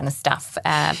fashion kind of stuff.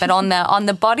 But on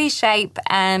the body shape,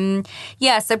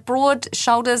 so broad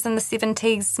shoulders in the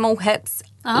 70s, small hips,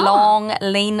 long,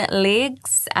 lean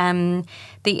legs.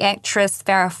 The actress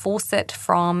Farrah Fawcett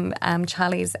from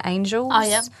Charlie's Angels. Oh,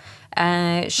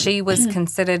 yeah. She was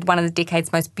considered one of the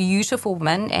decade's most beautiful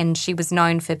women, and she was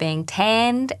known for being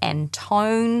tanned and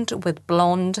toned with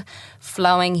blonde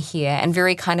flowing hair and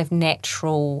very kind of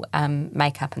natural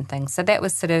makeup and things. So that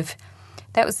was the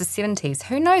 70s.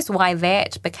 Who knows why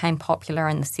that became popular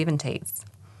in the 70s?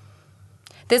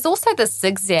 There's also the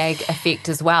zigzag effect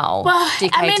as well.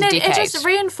 Decade to decade. It just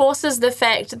reinforces the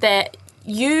fact that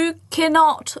you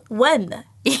cannot win.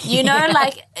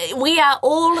 Like we are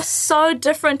all so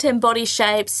different in body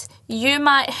shapes. You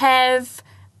might have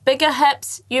bigger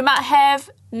hips, you might have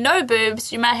no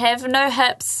boobs, you might have no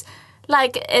hips.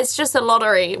 Like, it's just a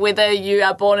lottery whether you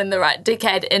are born in the right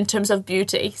decade in terms of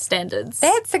beauty standards.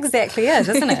 That's exactly it,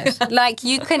 isn't it? Like,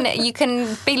 you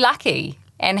can be lucky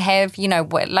and have,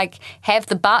 have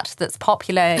the butt that's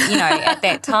popular, at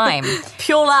that time.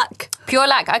 Pure luck. Pure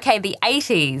luck. Okay, the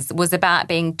 80s was about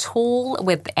being tall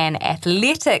with an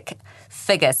athletic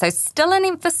figure. So still an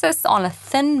emphasis on a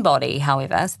thin body,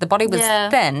 however. So the body was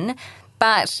thin,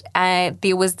 but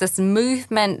there was this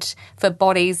movement for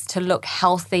bodies to look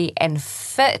healthy and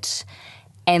fit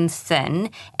and thin.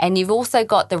 And you've also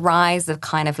got the rise of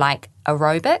kind of like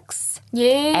aerobics.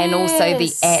 Yes. And also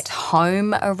the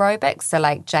at-home aerobics. So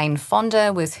like Jane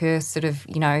Fonda was her sort of,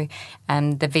 the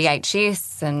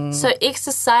VHS. And so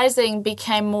exercising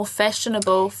became more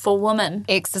fashionable for women.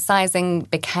 Exercising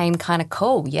became kind of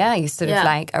cool, yeah. You sort of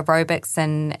like aerobics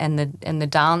in the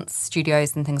dance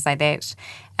studios and things like that.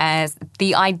 As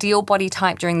the ideal body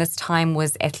type during this time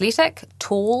was athletic,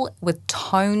 tall, with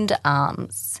toned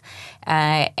arms.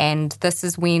 And this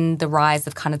is when the rise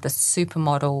of kind of the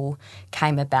supermodel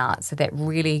came about. So that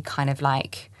really kind of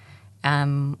like,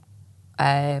 tall,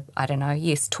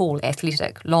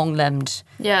 athletic, long-limbed,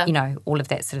 all of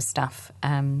that sort of stuff.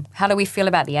 How do we feel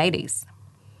about the 80s?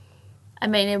 I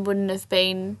mean, it wouldn't have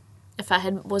been, if I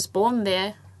was born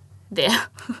there,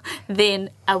 then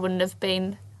I wouldn't have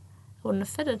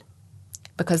fitted.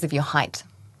 Because of your height?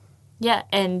 Yeah,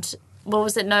 and what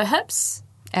was it, no hips?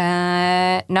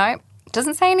 No.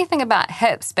 Doesn't say anything about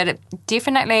hips, but it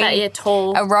definitely... But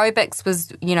tall. Aerobics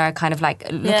was, kind of like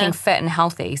looking fit and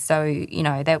healthy. So,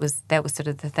 that was sort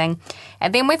of the thing.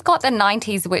 And then we've got the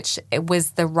 90s, which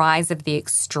was the rise of the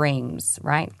extremes,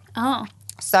 right? Oh.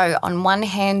 So on one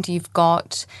hand, you've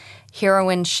got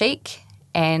heroin chic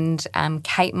and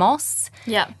Kate Moss.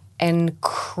 Yeah.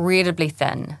 Incredibly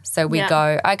thin. So we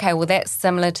go, okay, well, that's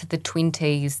similar to the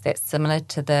 20s, that's similar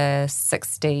to the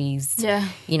 60s. Yeah.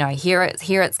 Here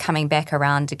it's coming back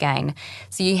around again.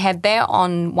 So you have that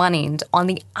on one end. On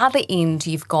the other end,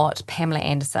 you've got Pamela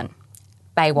Anderson,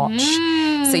 Baywatch.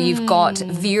 So you've got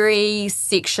very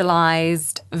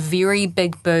sexualized, very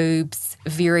big boobs,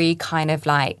 very kind of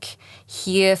like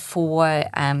here for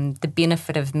the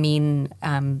benefit of men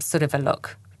sort of a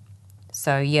look.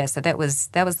 So, so that was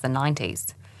the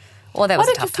 90s. Or that was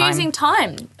a tough time. What a confusing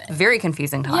time. Very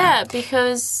confusing time. Yeah,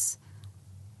 because,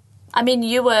 I mean,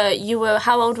 you were,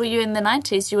 how old were you in the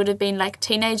 90s? You would have been like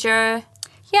teenager?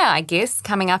 Yeah, I guess,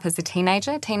 coming up as a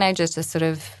teenager. Teenager's a sort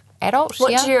of adult.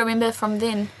 What do you remember from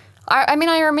then? I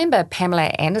remember Pamela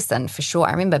Anderson for sure.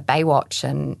 I remember Baywatch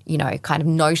and, kind of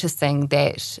noticing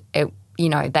that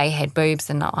they had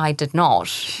boobs and I did not.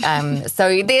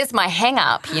 So there's my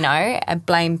hang-up, I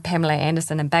blame Pamela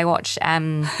Anderson and Baywatch.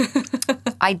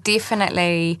 I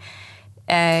definitely,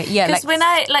 Because when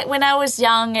I was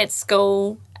young at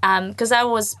school, because I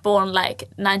was born like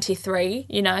 93,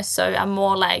 so I'm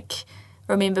more like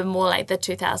remember more like the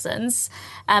 2000s.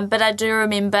 But I do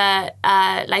remember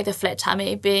like the flat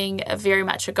tummy being very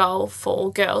much a goal for all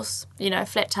girls, you know,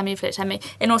 flat tummy.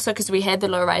 And also because we had the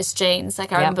low-rise jeans,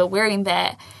 like I remember wearing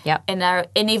that. Yep.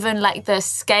 And even like the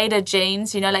skater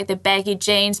jeans, you know, like the baggy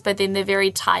jeans, but then the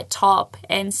very tight top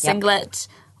and singlet,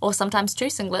 or sometimes two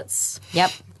singlets.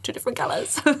 Yep. Two different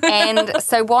colours. And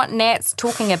so what Nat's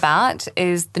talking about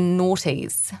is the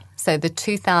noughties. So the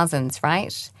 2000s,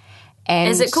 right? And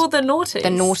is it called the noughties? The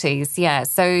noughties, yeah.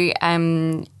 So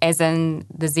as in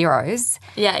the zeros.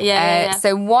 Yeah.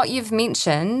 So what you've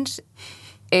mentioned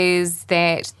is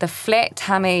that the flat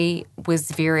tummy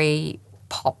was very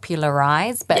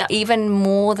popularised, but even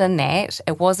more than that,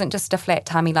 it wasn't just a flat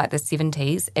tummy like the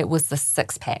 70s, it was the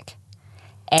six-pack.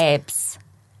 Abs.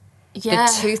 Yeah.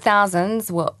 The 2000s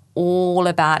were all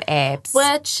about abs.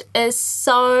 Which is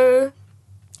so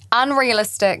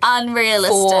unrealistic for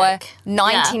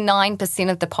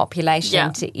 99% of the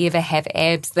population to ever have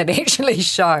abs that actually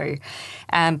show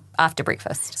after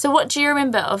breakfast. So what do you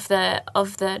remember of the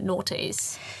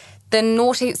noughties? The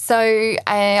naughty, so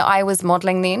I was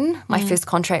modelling then. My first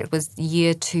contract was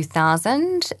year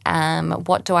 2000.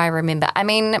 What do I remember? I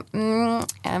mean,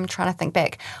 I'm trying to think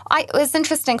back. It was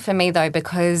interesting for me though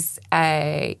because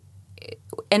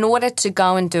in order to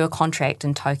go and do a contract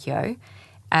in Tokyo,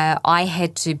 I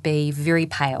had to be very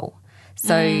pale.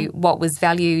 So what was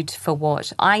valued for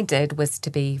what I did was to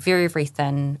be very, very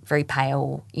thin, very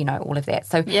pale, you know, all of that.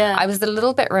 So I was a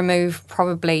little bit removed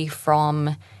probably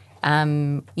from...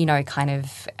 you know, kind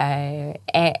of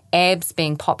abs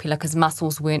being popular because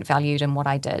muscles weren't valued in what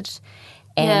I did.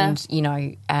 And, you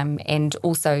know, and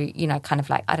also, you know, kind of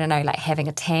like, I don't know, like having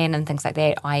a tan and things like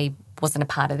that, I wasn't a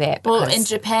part of that. Well, in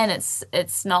Japan, it's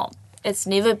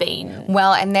never been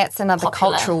well, and that's another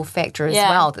popular cultural factor as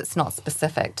well that's not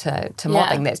specific to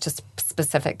modelling. That's just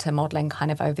specific to modelling kind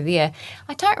of over there.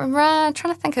 I don't remember. I'm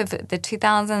trying to think of the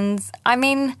 2000s. I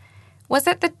mean, was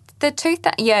it the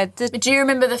do you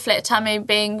remember the flat tummy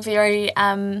being very...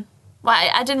 well,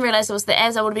 I didn't realise it was the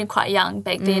abs. I would have been quite young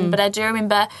back then, but I do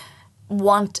remember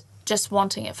just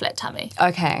wanting a flat tummy.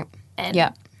 Okay.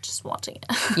 And just wanting it.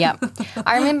 Yeah.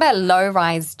 I remember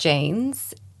low-rise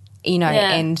jeans, you know,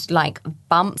 and like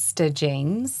bumpster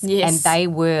jeans. Yes. And they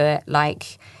were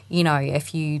like, you know,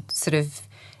 if you sort of...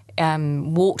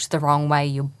 walked the wrong way,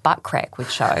 your butt crack would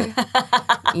show.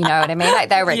 You know what I mean? Like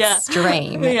they were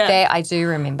extreme. That I do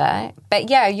remember. But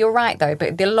yeah, you're right though.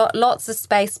 But there are lots of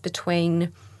space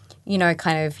between, you know,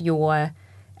 kind of your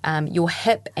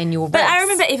hip and your wrist. But I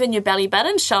remember even your belly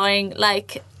button showing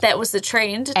like that was the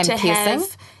trend and to piercing.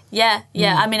 Have. Yeah.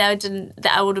 I mean,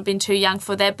 I would have been too young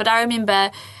for that. But I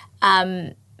remember.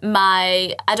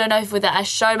 I don't know whether I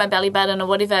showed my belly button or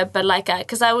whatever, but like,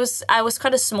 because I was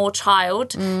quite a small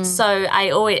child, so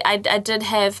I did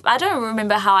have, I don't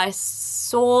remember how I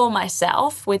saw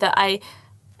myself, whether I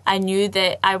knew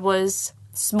that I was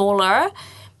smaller,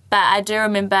 but I do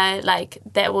remember like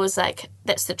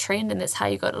that's the trend and that's how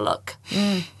you got to look.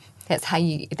 That's how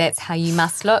you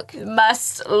must look. You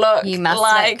must look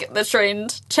like the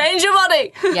trend. Change your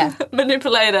body. Yeah.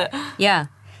 Manipulate it. Yeah.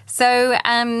 So,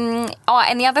 and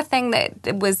the other thing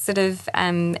that was sort of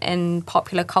in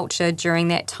popular culture during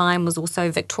that time was also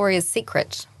Victoria's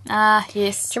Secret. Ah,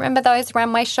 yes. Do you remember those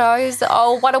runway shows?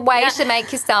 Oh, what a way to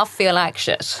make yourself feel like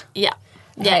shit. Yeah.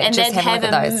 Yeah, and just they'd have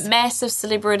a massive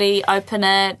celebrity open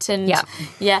it. And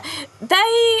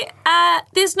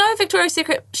there's no Victoria's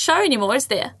Secret show anymore, is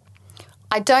there?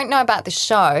 I don't know about the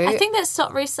show. I think that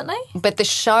stopped recently. But the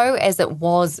show as it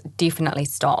was definitely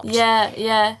stopped.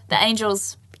 Yeah. The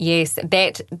Angels... Yes,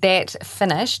 that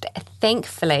finished,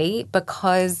 thankfully,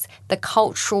 because the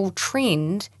cultural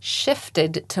trend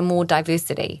shifted to more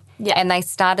diversity. Yeah. And they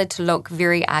started to look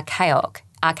very archaic.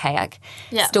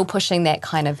 Yeah. Still pushing that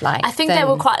kind of like... I think they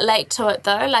were quite late to it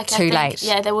though. Too late.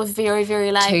 Yeah, they were very,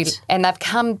 very late. And they've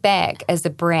come back as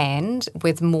a brand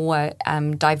with more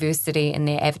diversity in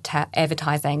their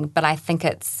advertising. But I think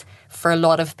it's, for a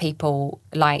lot of people,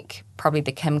 like probably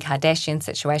the Kim Kardashian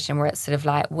situation where it's sort of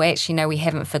like, well, actually, no, we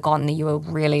haven't forgotten that you were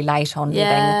really late on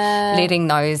letting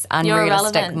those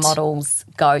unrealistic models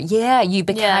go. Yeah, you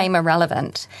became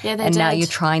irrelevant. Yeah, they and did. now you're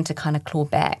trying to kind of claw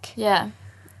back. Yeah.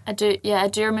 I do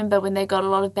remember when they got a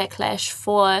lot of backlash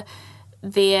for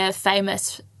their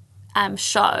famous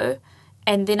show,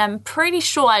 and then I'm pretty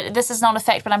sure, this is not a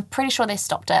fact, but I'm pretty sure they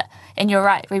stopped it, and you're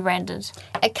right, rebranded.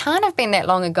 It can't have been that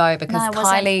long ago because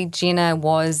Kylie Jenner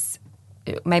was,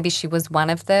 maybe she was one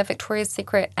of the Victoria's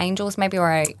Secret Angels, maybe,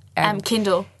 or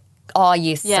Kendall. Oh,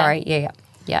 yes, sorry, yeah.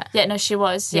 Yeah, no, she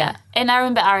was, yeah. And I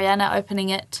remember Ariana opening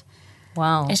it.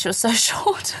 Wow. And she was so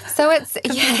short. So it's,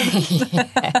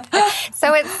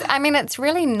 So it's, I mean, it's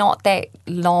really not that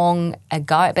long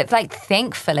ago, but like,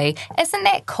 thankfully, isn't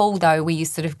that cool though, where you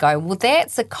sort of go, well,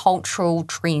 that's a cultural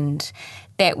trend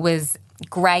that was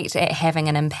great at having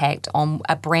an impact on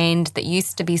a brand that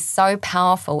used to be so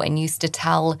powerful and used to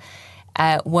tell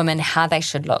women how they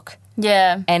should look.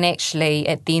 Yeah. And actually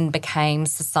it then became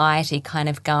society kind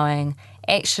of going,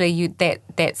 actually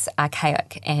that's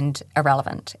archaic and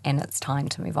irrelevant and it's time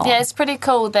to move on. Yeah, it's pretty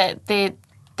cool that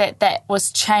that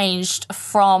was changed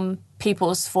from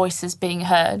people's voices being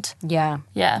heard. Yeah.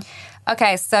 Yeah.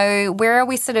 Okay, so where are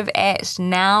we sort of at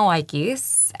now, I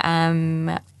guess?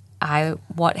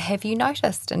 What have you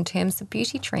noticed in terms of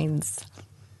beauty trends?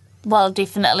 Well,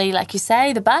 definitely, like you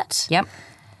say, the butt. Yep.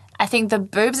 I think the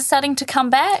boobs are starting to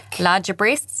come back. Larger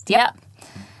breasts. Yep.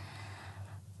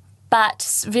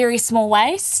 But very small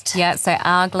waist. Yeah, so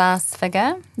hourglass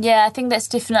figure. Yeah, I think that's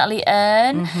definitely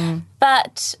in. Mm-hmm.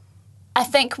 But I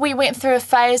think we went through a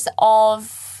phase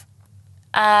of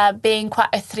being quite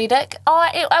athletic.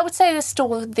 I would say they're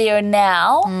still there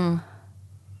now.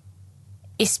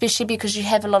 Especially because you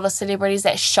have a lot of celebrities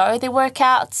that show their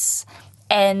workouts,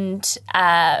 and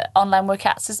online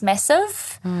workouts is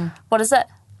massive. What is it?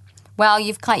 Well,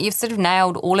 you've sort of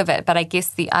nailed all of it, but I guess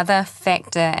the other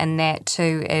factor in that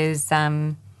too is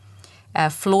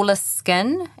flawless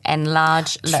skin and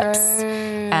large lips.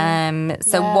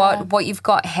 So what you've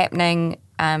got happening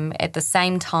at the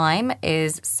same time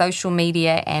is social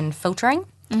media and filtering.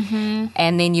 Mm-hmm.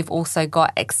 And then you've also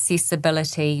got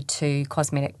accessibility to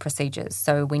cosmetic procedures.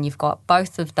 So when you've got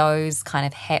both of those kind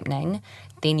of happening,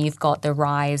 then you've got the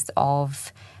rise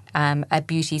of a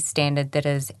beauty standard that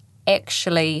is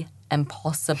actually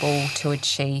impossible to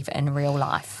achieve in real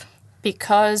life.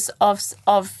 Because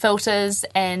of filters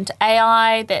and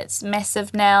AI, that's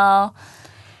massive now.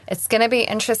 It's going to be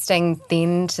interesting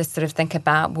then to sort of think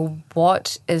about, well,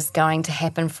 what is going to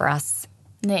happen for us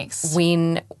next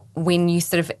when you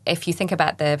sort of, if you think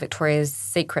about the Victoria's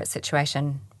Secret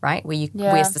situation, right,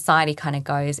 where society kind of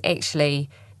goes, actually,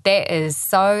 that is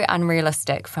so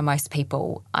unrealistic for most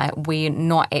people. We're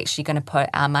not actually going to put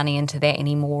our money into that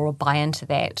anymore or buy into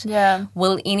that. Yeah.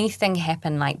 Will anything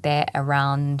happen like that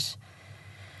around,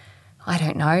 I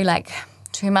don't know, like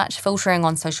too much filtering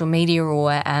on social media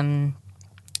or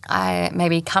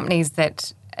maybe companies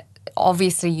that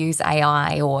obviously use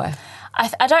AI or...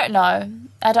 I don't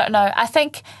know. I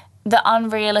think the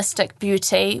unrealistic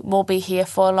beauty will be here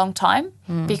for a long time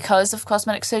because of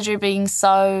cosmetic surgery being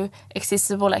so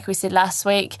accessible, like we said last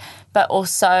week, but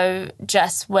also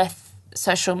just with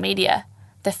social media.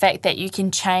 The fact that you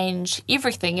can change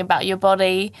everything about your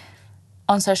body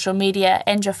on social media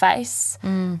and your face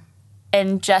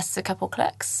in just a couple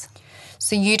clicks.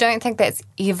 So you don't think that's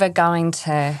ever going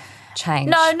to change?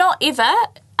 No, not ever.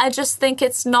 I just think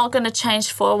it's not going to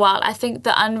change for a while. I think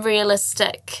the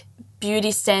unrealistic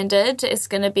beauty standard is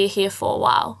going to be here for a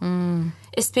while,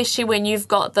 especially when you've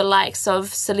got the likes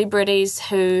of celebrities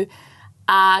who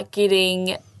are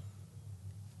getting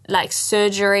like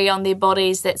surgery on their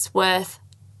bodies that's worth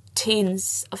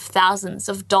tens of thousands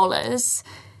of dollars,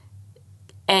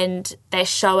 and they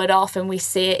show it off and we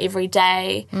see it every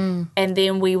day, and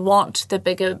then we want the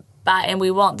bigger butt and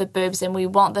we want the boobs and we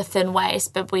want the thin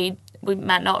waist, but we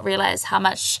might not realise how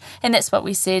much, and that's what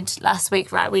we said last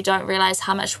week, right? We don't realise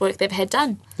how much work they've had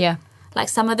done. Yeah. Like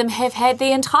some of them have had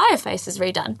the entire faces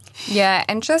redone. Yeah,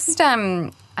 and just,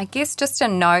 I guess just a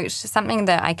note, something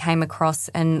that I came across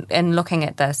in looking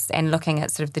at this and looking at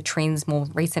sort of the trends more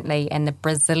recently and the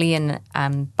Brazilian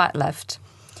butt lift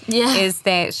is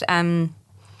that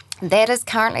that is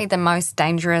currently the most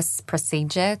dangerous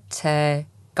procedure to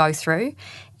go through.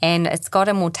 And it's got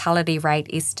a mortality rate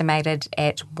estimated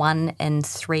at 1 in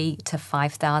 3 to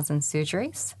 5,000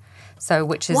 surgeries. So,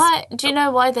 which is why? Do you know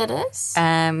why that is?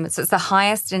 So it's the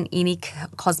highest in any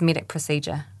cosmetic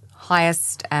procedure,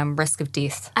 highest risk of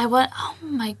death. Oh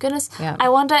my goodness! Yeah. I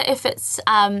wonder if it's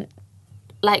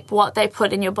like what they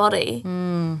put in your body,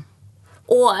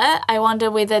 or I wonder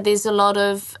whether there's a lot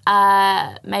of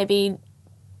maybe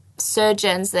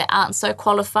surgeons that aren't so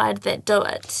qualified that do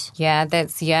it. Yeah,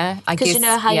 that's, I guess. Because you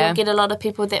know how you'll get a lot of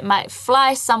people that might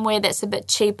fly somewhere that's a bit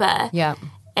cheaper. Yeah.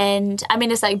 And, I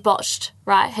mean, it's like Botched,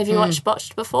 right? Have you watched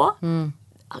Botched before? Oh,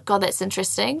 God, that's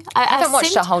interesting. I haven't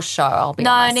watched the whole show, I'll be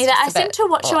honest. No, neither. I seem to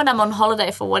watch it when I'm on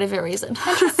holiday for whatever reason.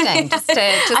 Interesting. Just to keep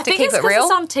it real? I think it's because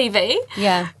it's on TV.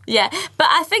 Yeah. Yeah. But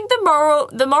I think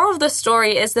the moral of the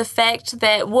story is the fact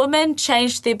that women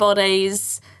changed their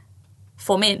bodies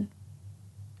for men.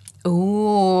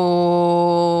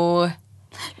 Ooh.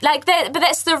 Like that, but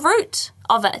that's the root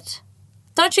of it.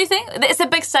 Don't you think? It's a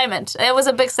big statement. It was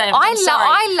a big statement.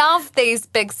 I love these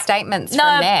big statements from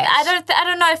that. I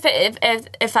don't know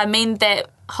if I mean that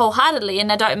wholeheartedly,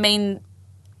 and I don't mean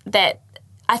that.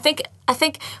 I think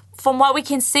from what we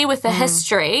can see with the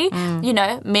history, you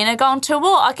know, men are going to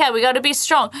war. Okay, we got to be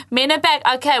strong. Men are back.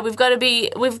 Okay, we've got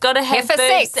to have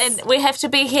boobs, and we have to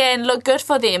be here and look good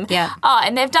for them. Yeah. Oh,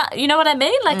 and they've done. You know what I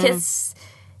mean?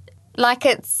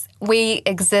 We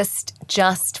exist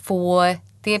just for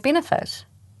their benefit.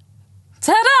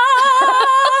 Ta-da!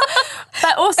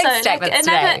 But also,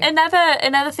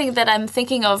 another thing that I'm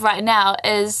thinking of right now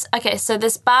is, okay, so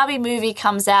this Barbie movie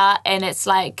comes out and it's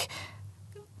like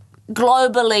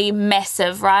globally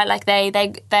massive, right? Like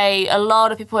they a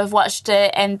lot of people have watched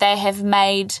it and they have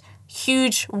made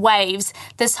huge waves.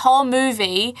 This whole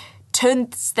movie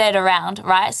turns that around,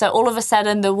 right? So all of a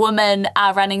sudden the women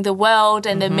are running the world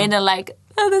and the men are like,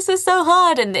 oh, this is so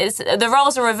hard, and the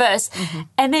roles are reversed.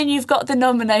 And then you've got the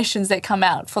nominations that come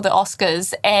out for the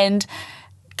Oscars, and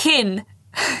Ken,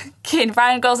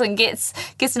 Ryan Gosling gets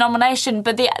a nomination,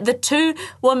 but the two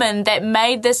women that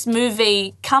made this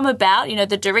movie come about, you know,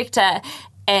 the director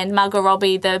and Margot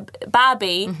Robbie, the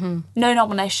Barbie, no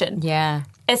nomination. Yeah.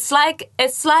 It's like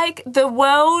the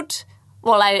world.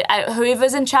 Well,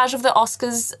 whoever's in charge of the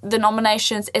Oscars, the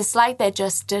nominations, it's like they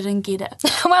just didn't get it.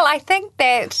 Well, I think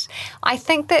that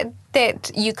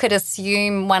you could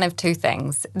assume one of two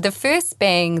things. The first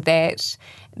being that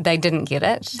they didn't get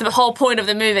it. The whole point of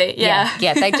the movie, yeah.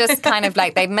 They just kind of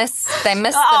like they missed the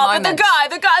moment. But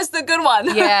the guy's the good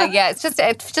one. Yeah.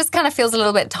 It just kind of feels a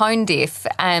little bit tone deaf.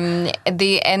 And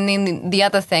then the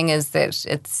other thing is that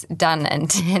it's done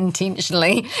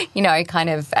intentionally. You know, kind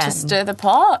of to stir the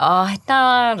pot. Oh no,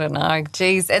 I don't know.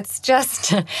 Geez, it's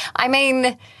just. I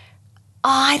mean,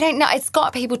 I don't know. It's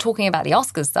got people talking about the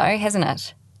Oscars, though, hasn't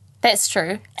it? That's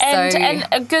true,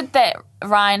 and good that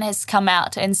Ryan has come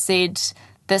out and said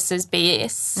this is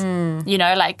BS. You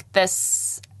know, like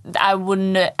this. I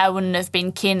wouldn't have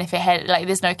been Ken if it had like.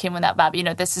 There's no Ken without Barbie. You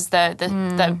know, this is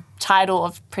the title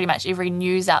of pretty much every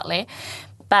news outlet.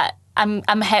 But I'm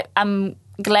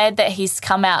glad that he's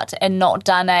come out and not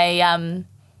done a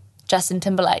Justin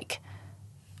Timberlake.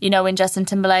 You know, when Justin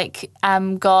Timberlake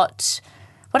got,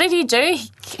 what did he do?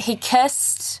 He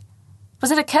kissed. Was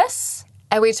it a kiss?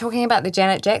 Are we talking about the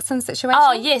Janet Jackson situation?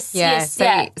 Oh, yes, yes.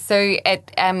 So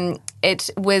it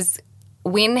was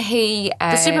when he...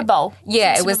 the Super Bowl.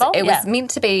 Yeah, it was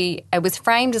meant to be... It was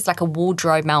framed as like a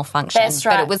wardrobe malfunction. That's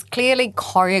right. But it was clearly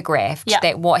choreographed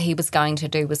that what he was going to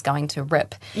do was going to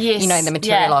rip, the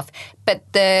material off. But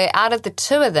out of the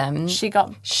two of them... She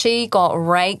got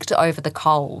raked over the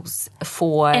coals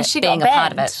for being a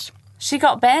part of it. She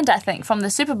got banned, I think, from the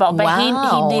Super Bowl, but he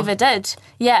never did.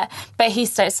 Yeah, but he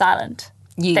stayed silent.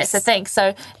 Yes. That's the thing.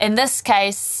 So in this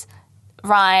case,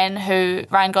 Ryan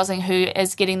Gosling, who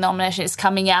is getting the nomination, is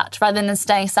coming out rather than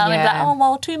staying silent. Like, oh,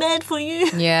 well, too bad for you.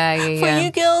 For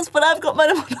you girls, but I've got my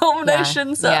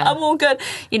nomination, so I'm all good.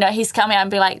 You know, he's coming out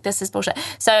and be like, this is bullshit.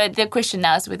 So the question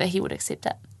now is whether he would accept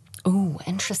it. Ooh,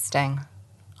 interesting.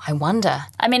 I wonder.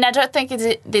 I mean, I don't think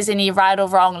there's any right or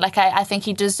wrong. Like, I think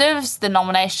he deserves the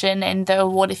nomination and the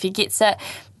award if he gets it,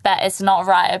 but it's not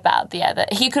right about the other.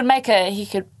 He could make a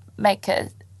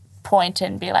point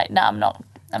and be like, no, I'm not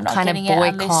kind getting of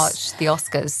it. Boycott the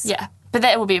Oscars. Yeah, but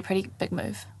that would be a pretty big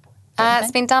move.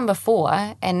 It's been done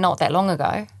before and not that long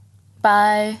ago.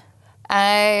 By?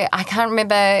 I can't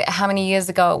remember how many years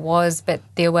ago it was, but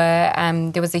there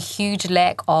was a huge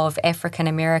lack of African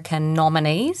American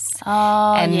nominees,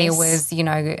 and there was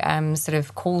sort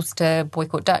of calls to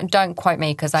boycott. Don't quote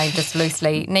me because I just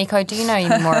loosely. Nico, do you know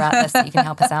any more about this that you can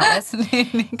help us out with?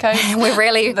 Nico, we're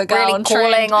really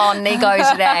calling on Nico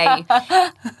today.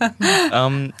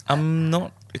 I'm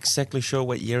not exactly sure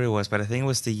what year it was, but I think it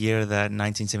was the year that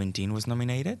 1917 was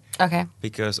nominated. Okay.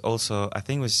 Because also, I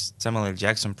think it was Samuel L.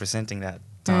 Jackson presenting that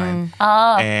time.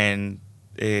 And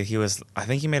I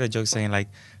think he made a joke saying like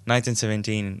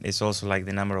 1917 is also like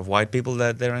the number of white people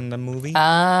that they're in the movie.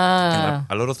 And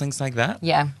a lot of things like that.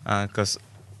 Yeah. Because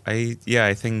I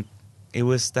think it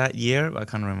was that year. I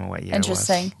can't remember what year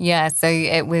Interesting. it was. Yeah, so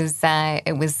it was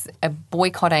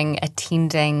boycotting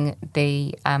attending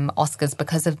the Oscars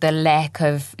because of the lack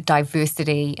of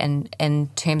diversity in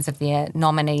terms of their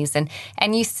nominees. And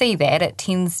you see that. It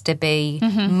tends to be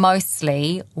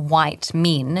mostly white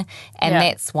men. And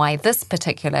that's why this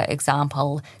particular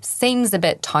example seems a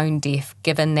bit tone deaf,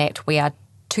 given that we are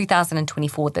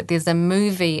 2024, that there's a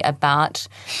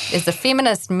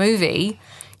feminist movie,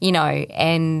 you know,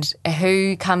 and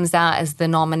who comes out as the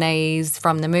nominees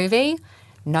from the movie?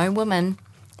 No woman.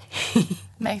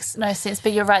 Makes no sense.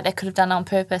 But you're right, they could have done it on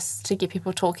purpose to get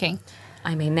people talking.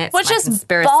 I mean, that's which my is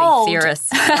conspiracy bold. theorist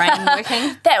brain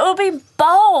working. That will be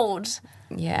bold.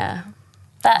 Yeah.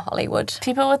 That Hollywood.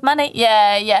 People with money.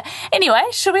 Yeah. Anyway,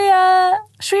 should we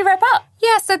wrap up?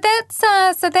 Yeah,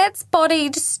 so that's body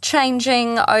just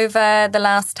changing over the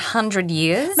last 100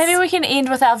 years. Maybe we can end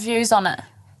with our views on it.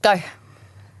 Go.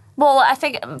 Well, I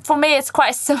think for me it's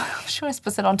quite similar. She always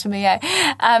puts it onto me,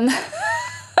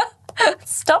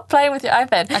 Stop playing with your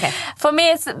iPad. Okay. For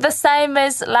me, it's the same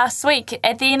as last week.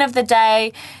 At the end of the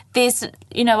day, there's,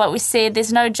 what we said,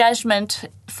 there's no judgment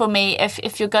for me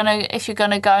if you're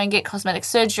gonna go and get cosmetic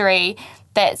surgery.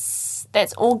 That's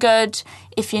all good.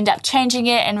 If you end up changing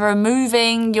it and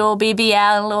removing your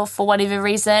BBL or for whatever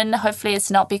reason, hopefully it's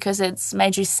not because it's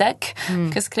made you sick,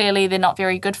 because clearly they're not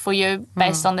very good for you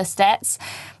based on the stats.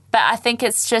 But I think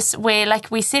it's just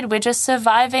like we said, we're just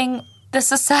surviving the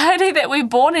society that we're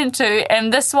born into,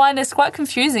 and this one is quite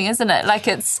confusing, isn't it? Like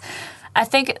I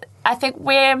think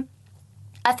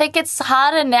it's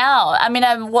harder now. I mean,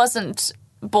 I wasn't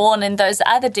born in those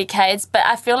other decades, but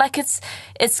I feel like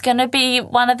it's going to be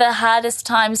one of the hardest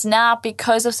times now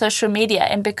because of social media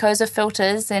and because of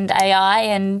filters and AI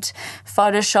and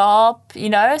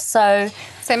Photoshop,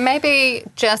 So maybe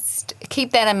just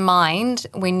keep that in mind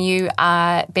when you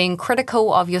are being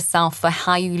critical of yourself for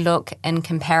how you look in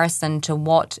comparison to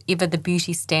whatever the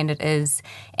beauty standard is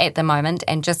at the moment,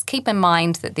 and just keep in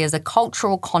mind that there's a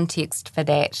cultural context for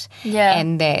that,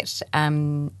 and that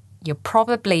you're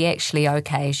probably actually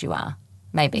okay as you are,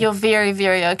 maybe. You're very,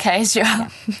 very okay as you are.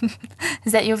 Yeah.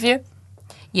 Is that your view?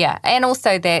 Yeah, and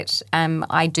also that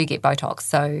I do get Botox,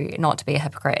 so not to be a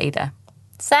hypocrite either.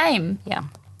 Same. Yeah.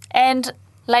 And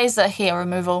laser hair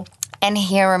removal. And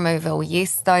hair removal,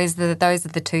 yes, those are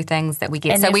the two things that we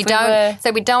get. And so we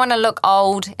don't want to look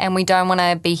old, and we don't want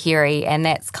to be hairy, and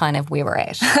that's kind of where we're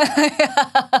at.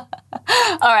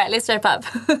 All right, let's wrap up.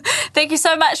 Thank you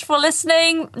so much for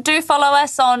listening. Do follow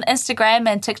us on Instagram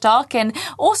and TikTok, and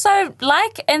also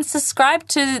like and subscribe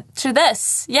to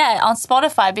this, on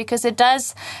Spotify, because it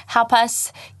does help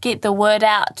us get the word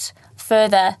out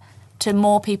further to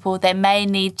more people that may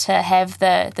need to have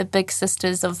the big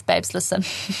sisters of Babes listen.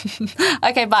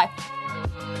 Okay, bye.